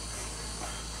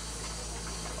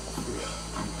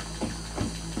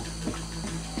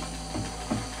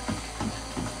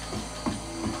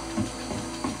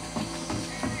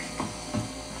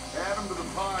 Add him to the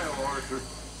pile, Arthur.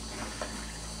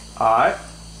 Alright.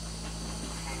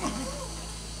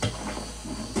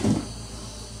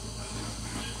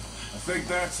 I think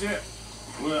that's it.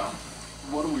 Well,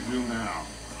 what do we do now?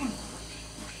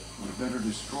 We better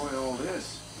destroy all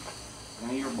this.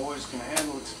 Any of your boys can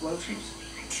handle explosives.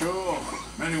 Sure,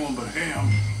 anyone but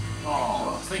him.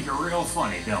 Oh, think you're real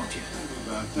funny, don't you?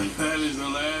 That is the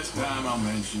last time I'll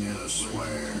mention it, I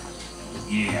swear.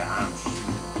 Yeah, I'm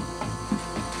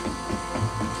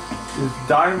Is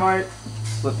dynamite.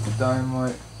 Slip the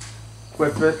dynamite.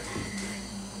 Equip it.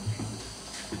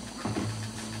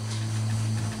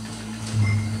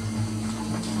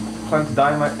 Plant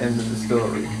dynamite in the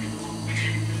distillery.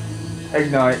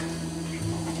 Ignite.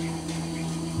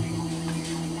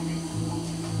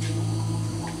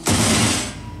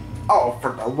 Oh,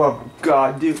 for the love of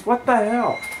God, dude. What the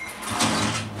hell?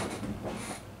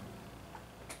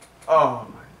 Oh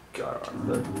my God,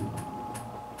 Arthur.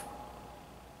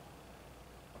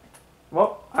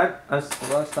 Well, that's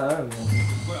the last time I ever won.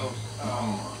 Well,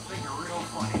 think you're real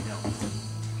funny, don't you?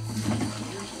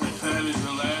 That is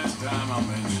the last time I'll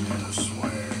mention it, I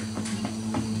swear.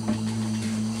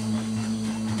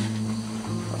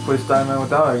 I placed dynamite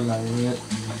without igniting it.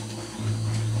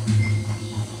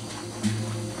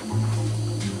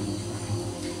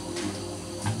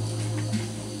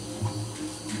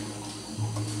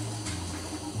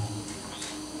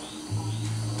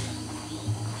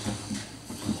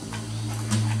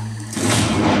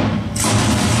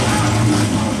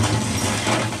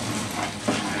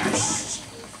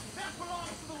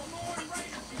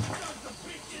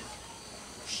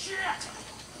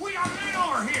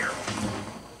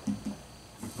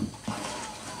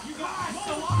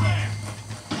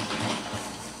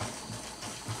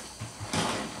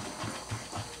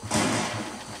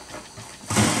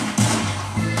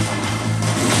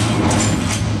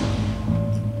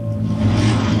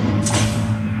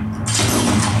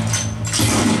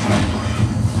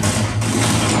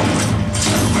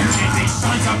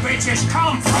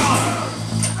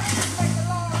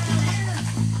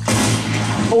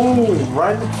 Oh,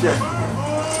 right in the chest.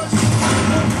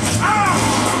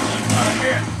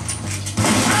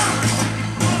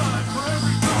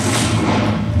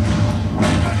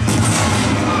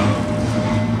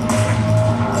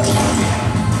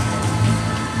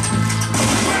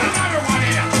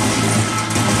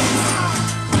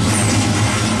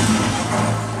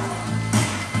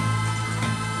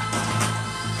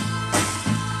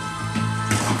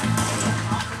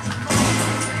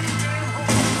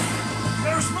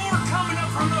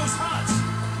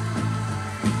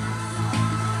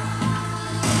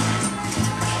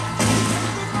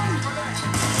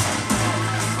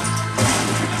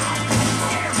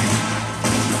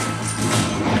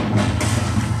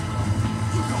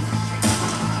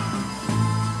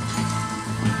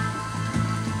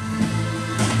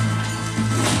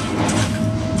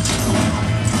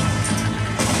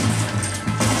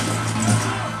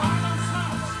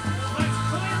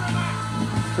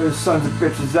 Those sons of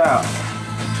bitches out.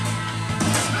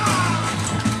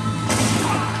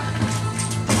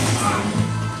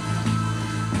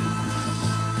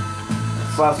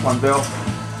 last one, Bill.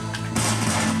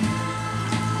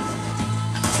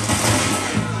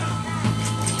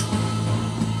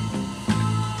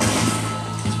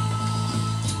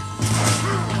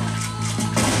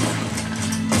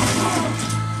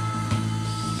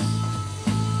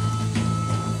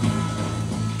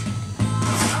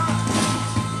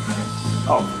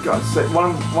 Oh, for God's sake.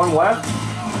 One left?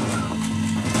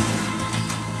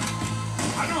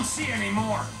 I don't see any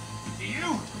more. Do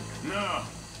you? No,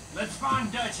 Let's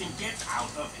find Dutch and get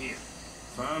out of here.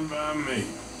 fine by me.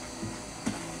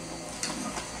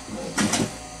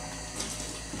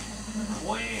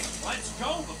 Quick, let's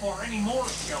go before any more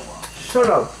show up. Shut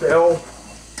up, Bill.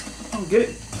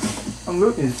 I'm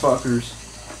looting these fuckers.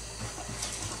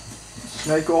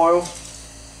 Snake oil.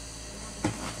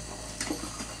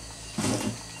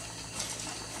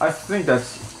 I think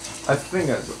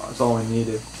that's all I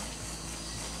needed.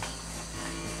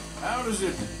 How does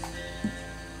it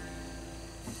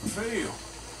feel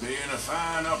being a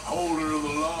fine upholder of the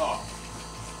law?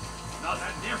 Not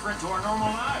that different to our normal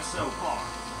lives so far.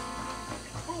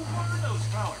 Who were those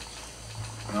fellas?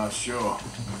 Not sure.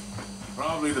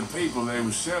 Probably the people they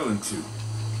were selling to.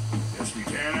 Guess we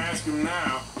can't ask them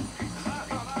now. I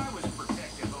thought I was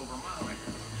protective over my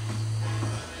liquor.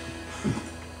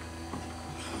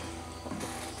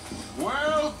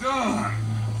 Well done.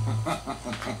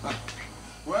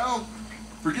 Well,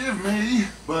 forgive me,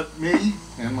 but me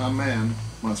and my men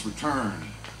must return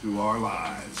to our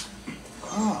lives.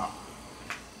 Ah,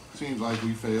 seems like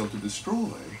we failed to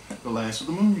destroy the last of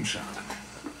the moonshine.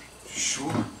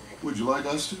 Sure. Would you like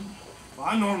us to? Well,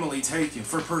 I normally take it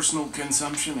for personal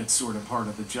consumption. It's sort of part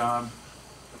of the job.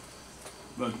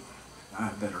 But I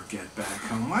better get back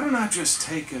home. Why don't I just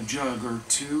take a jug or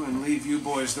two and leave you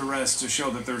boys the rest to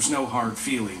show that there's no hard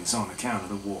feelings on account of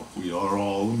the war? We are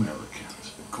all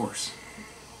Americans. Of course.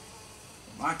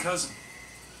 My cousin,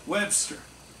 Webster,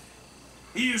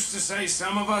 he used to say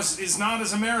some of us is not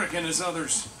as American as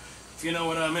others, if you know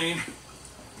what I mean.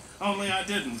 Only I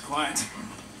didn't quite.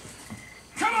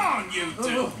 Come on, you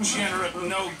degenerate,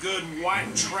 no-good,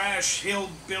 white trash,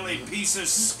 hillbilly piece of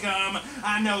scum.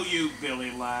 I know you,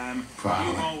 Billy Lime. Finally.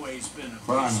 You've always been a piece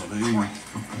Finally. of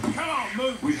crap. Come on,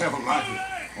 move. We have a Move life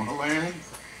it. on a land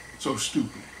so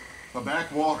stupid, a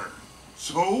backwater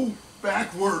so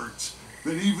backwards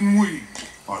that even we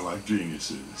are like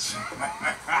geniuses.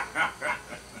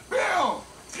 Bill,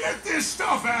 get this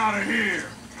stuff out of here.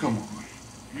 Come on,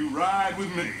 you ride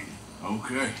with me.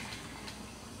 Okay.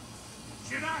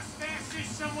 Should I stash this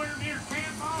somewhere near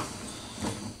camp, boss?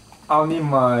 I'll need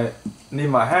my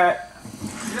hat.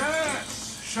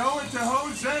 Yes, show it to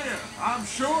Hosea. I'm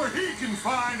sure he can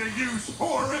find a use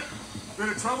for it. Bit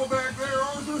of trouble back there,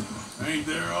 Arthur? Ain't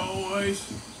there always?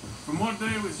 From what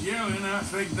they was yelling, I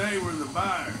think they were the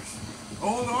buyers.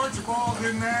 Old Archibald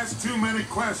didn't ask too many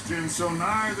questions, so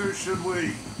neither should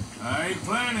we. I ain't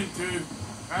planning to.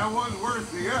 That was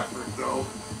worth the effort, though.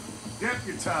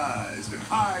 Deputized and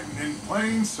hiding in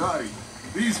plain sight.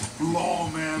 These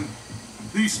lawmen,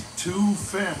 these two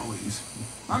families.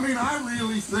 I mean, I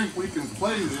really think we can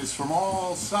play this from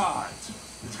all sides.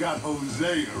 It's got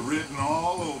Hosea written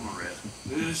all over it.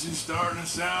 This is starting to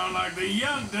sound like the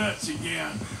young Dutch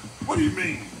again. What do you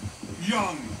mean,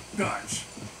 young Dutch?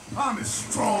 I'm as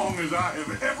strong as I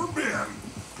have ever been.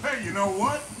 Hey, you know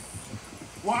what?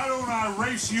 Why don't I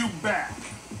race you back?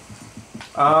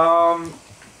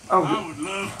 I would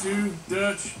love to,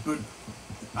 Dutch, but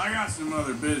I got some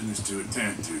other business to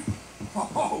attend to.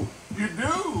 Oh, you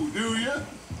do you?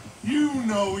 You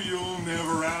know you'll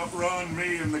never outrun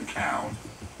me and the Count.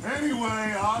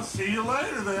 Anyway, I'll see you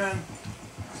later then.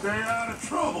 Stay out of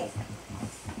trouble.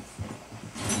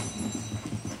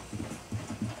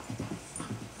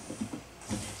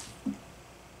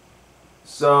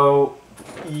 So,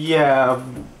 yeah,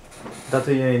 that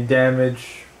did any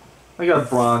damage. I got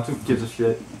bronze, who gives a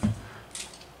shit?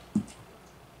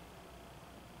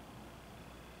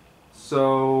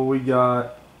 So, we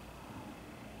got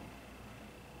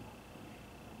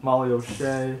Molly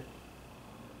O'Shea,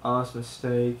 Honest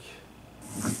Mistake.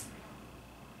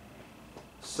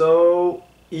 So,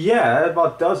 yeah, that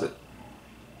about does it.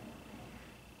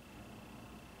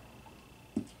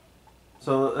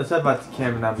 So, let's head back to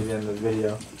camp and that'll be the end of the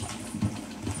video.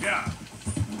 Yeah.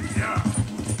 Yeah.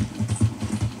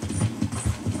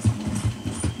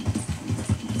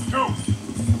 Go.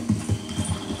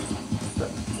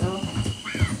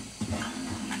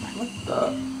 What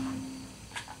the?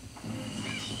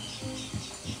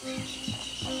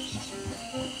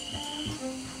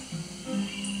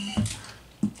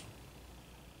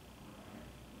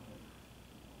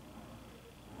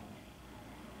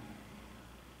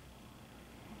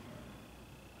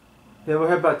 Yeah, we'll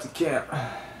head back to camp.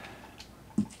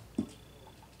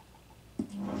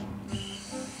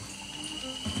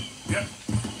 Yep.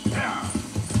 Yeah.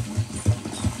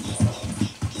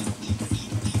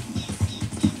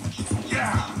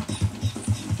 Yeah.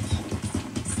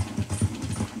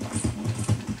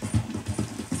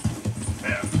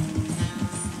 Yeah.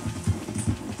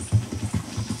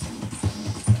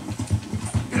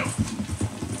 Yep.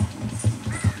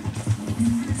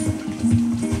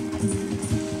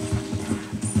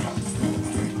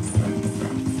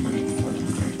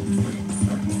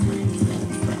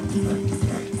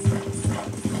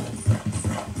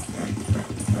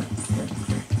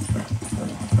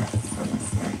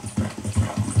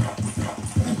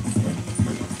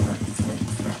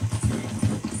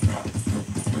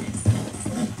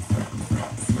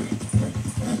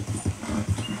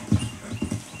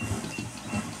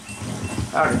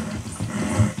 Howdy.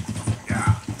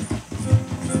 Yeah.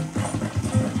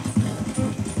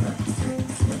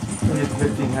 We did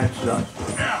 15 headshots.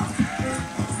 Yeah.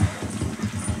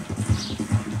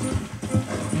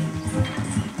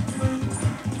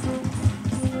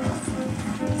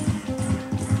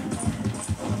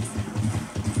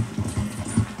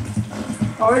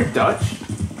 Oh, hey, Dutch.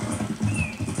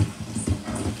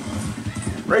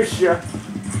 Ratio.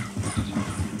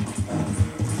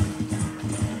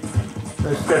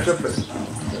 Let's catch up with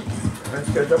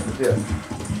you.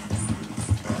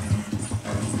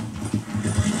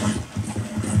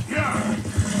 Yeah.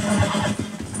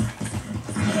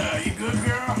 You good,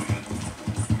 girl?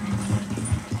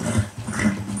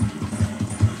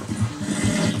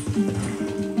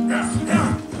 Yeah. Yeah.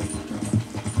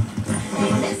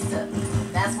 Hey, mister,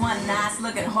 that's one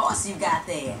nice-looking horse you got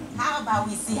there. How about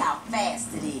we see how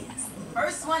fast it is?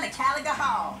 First one to Caliga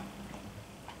Hall.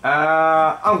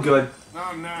 I'm good.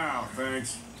 Not now,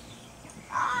 thanks.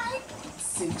 All right,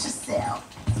 suit yourself.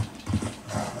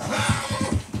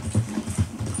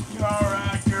 You all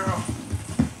right, girl?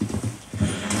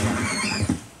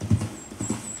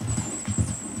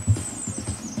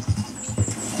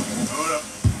 Hold up.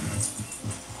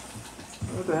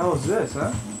 What the hell is this,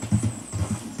 huh?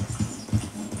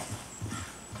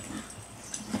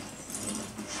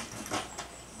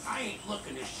 I ain't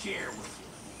looking to share with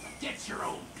you. Get your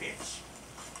own pitch.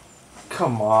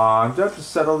 Come on, do I have to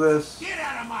settle this? Get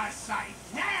out of my sight,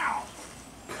 now!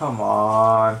 Come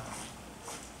on.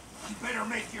 You better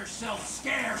make yourself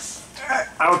scarce.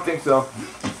 I don't think so.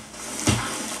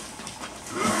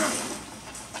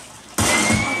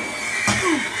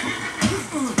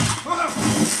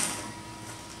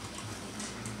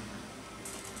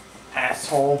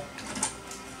 Asshole.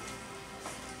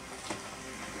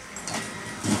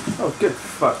 Oh, good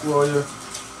fuck, will you?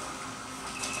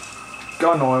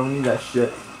 Gun oil, we need that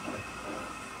shit.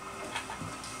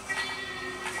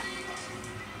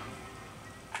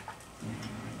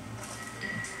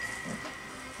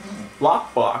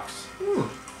 Lockbox.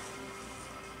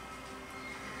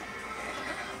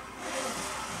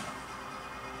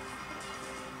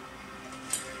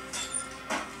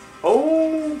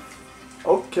 Oh,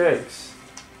 okay.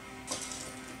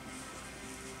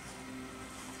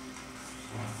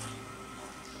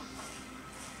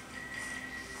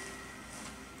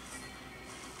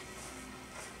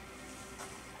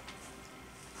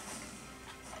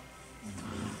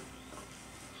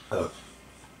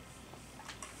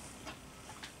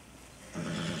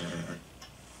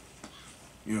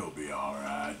 You'll be all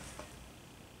right.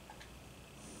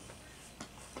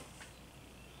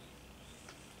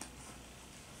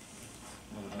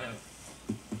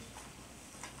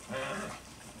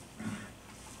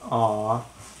 Aw,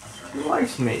 he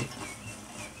likes me.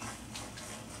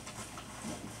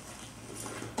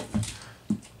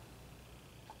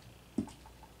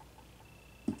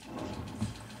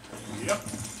 Yep.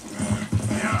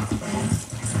 Yeah.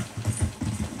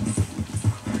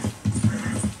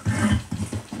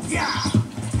 Yeah.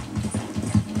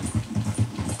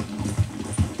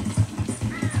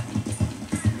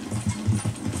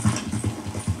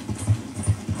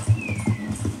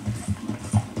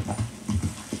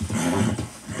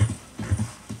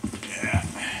 Yeah.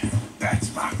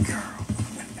 That's my girl.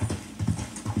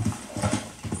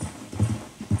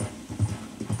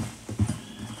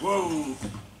 Whoa.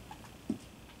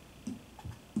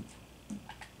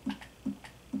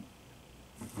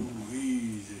 Ooh,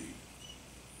 easy.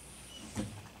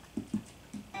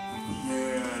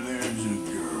 Yeah, there's a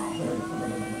girl.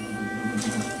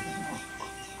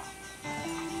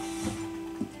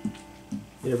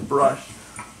 Yeah, brush.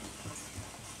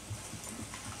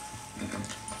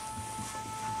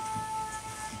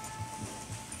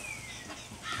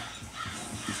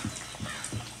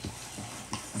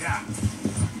 Yeah.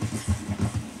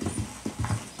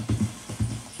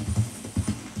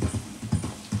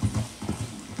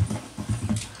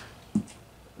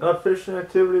 another fishing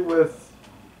activity with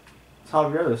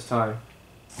Javier this time.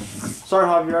 Sorry,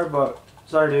 Javier, but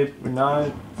sorry, dude. We're not.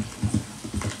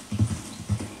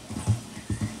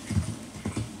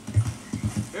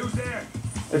 Who's there?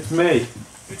 It's me.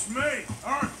 It's me,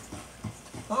 Arthur.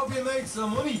 Hope you made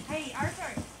some money. Hey,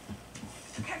 Arthur.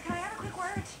 Can I have a quick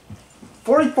word?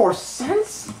 44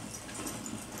 cents?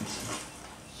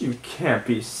 You can't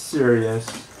be serious.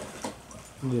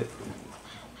 Yeah.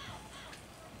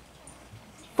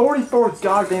 44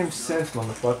 goddamn cents,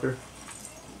 motherfucker.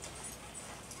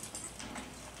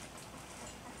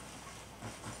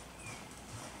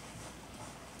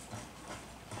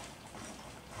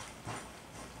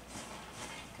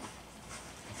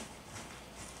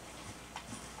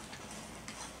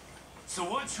 So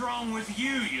what's wrong with you,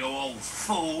 you old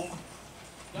fool?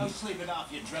 Don't sleep it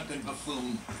off, you drunken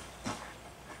buffoon.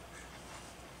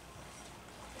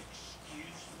 Excuse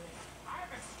me.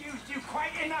 I've excused you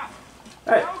quite enough.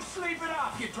 Hey. Don't sleep it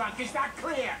off, you drunk. Is that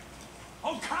clear?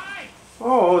 Okay.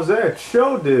 Oh, Jose,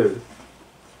 chill, dude.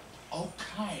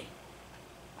 Okay.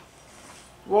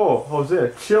 Whoa,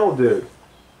 Jose, chill, dude.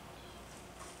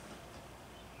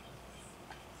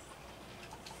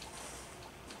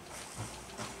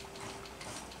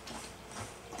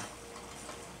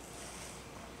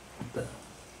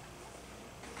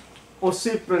 We'll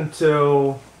sleep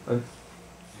until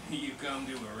You come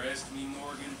to arrest me,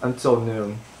 Morgan? until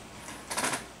noon.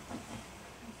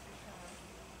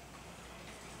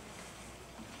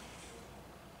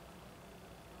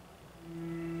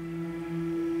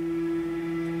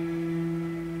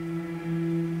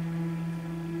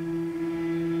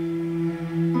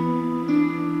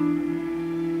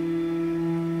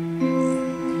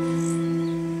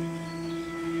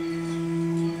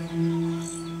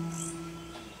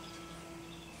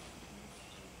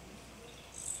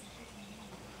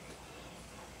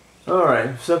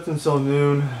 Alright, slept until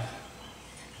noon.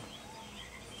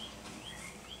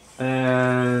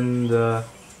 And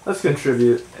let's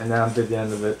contribute, and now I'm at the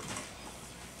end of it.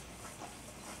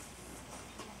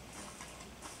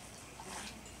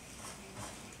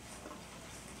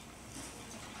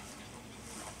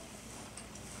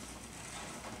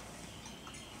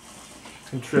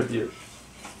 Contribute.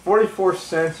 44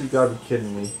 cents, you gotta be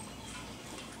kidding me.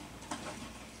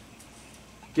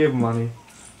 Give money.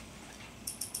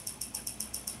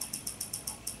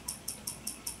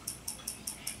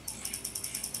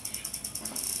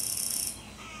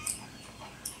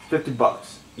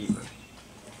 $50 even.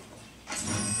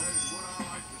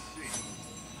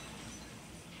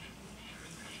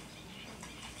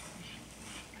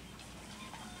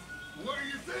 What do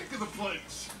you think of the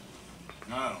place?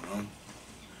 I don't know.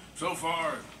 So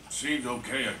far, it seems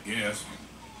okay, I guess.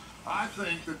 I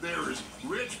think that there is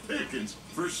rich pickings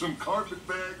for some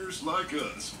carpetbaggers like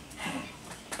us.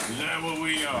 Is that what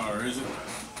we are, is it?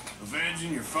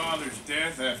 Avenging your father's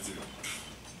death after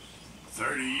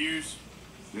 30 years?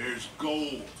 There's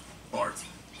gold, Arthur.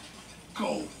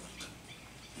 Gold.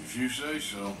 If you say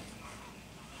so.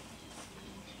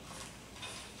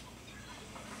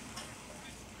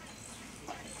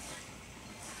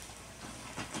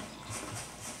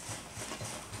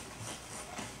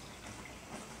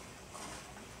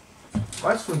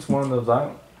 Westland's one of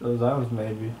those islands,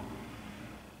 maybe.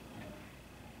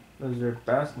 There's your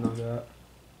bastion of that.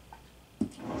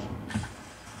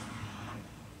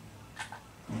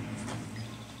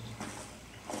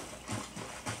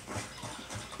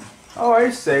 Oh,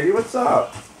 hey Sadie, what's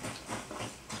up?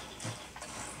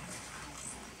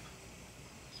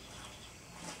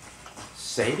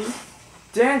 Sadie?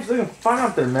 Damn, she's looking fun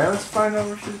out there, man. Let's find out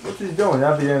what she's doing.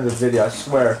 That'll be the end of the video, I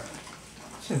swear.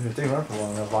 She hasn't been taking around for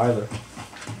long enough either.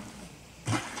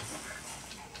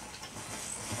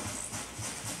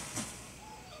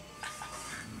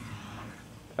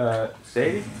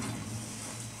 Sadie?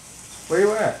 Where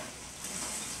you at?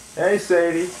 Hey,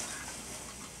 Sadie.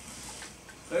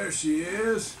 There she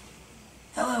is.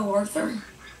 Hello, Arthur.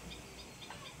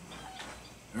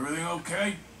 Everything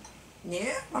okay?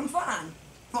 Yeah, I'm fine.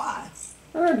 Why?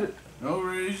 No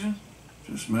reason.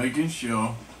 Just making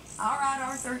sure. All right,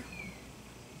 Arthur.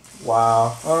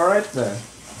 Wow. Alright then.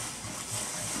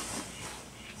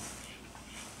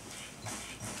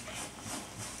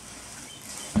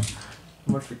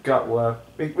 How much we got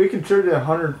left? We contributed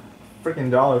 $100 freaking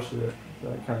dollars to it.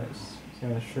 That kind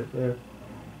of shit there.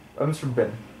 Women's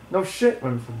forbidden. No shit,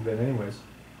 women's forbidden. Anyways.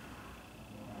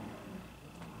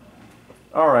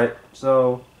 Alright,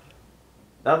 so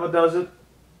that about does it.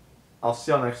 I'll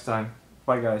see y'all next time.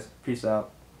 Bye guys. Peace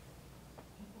out.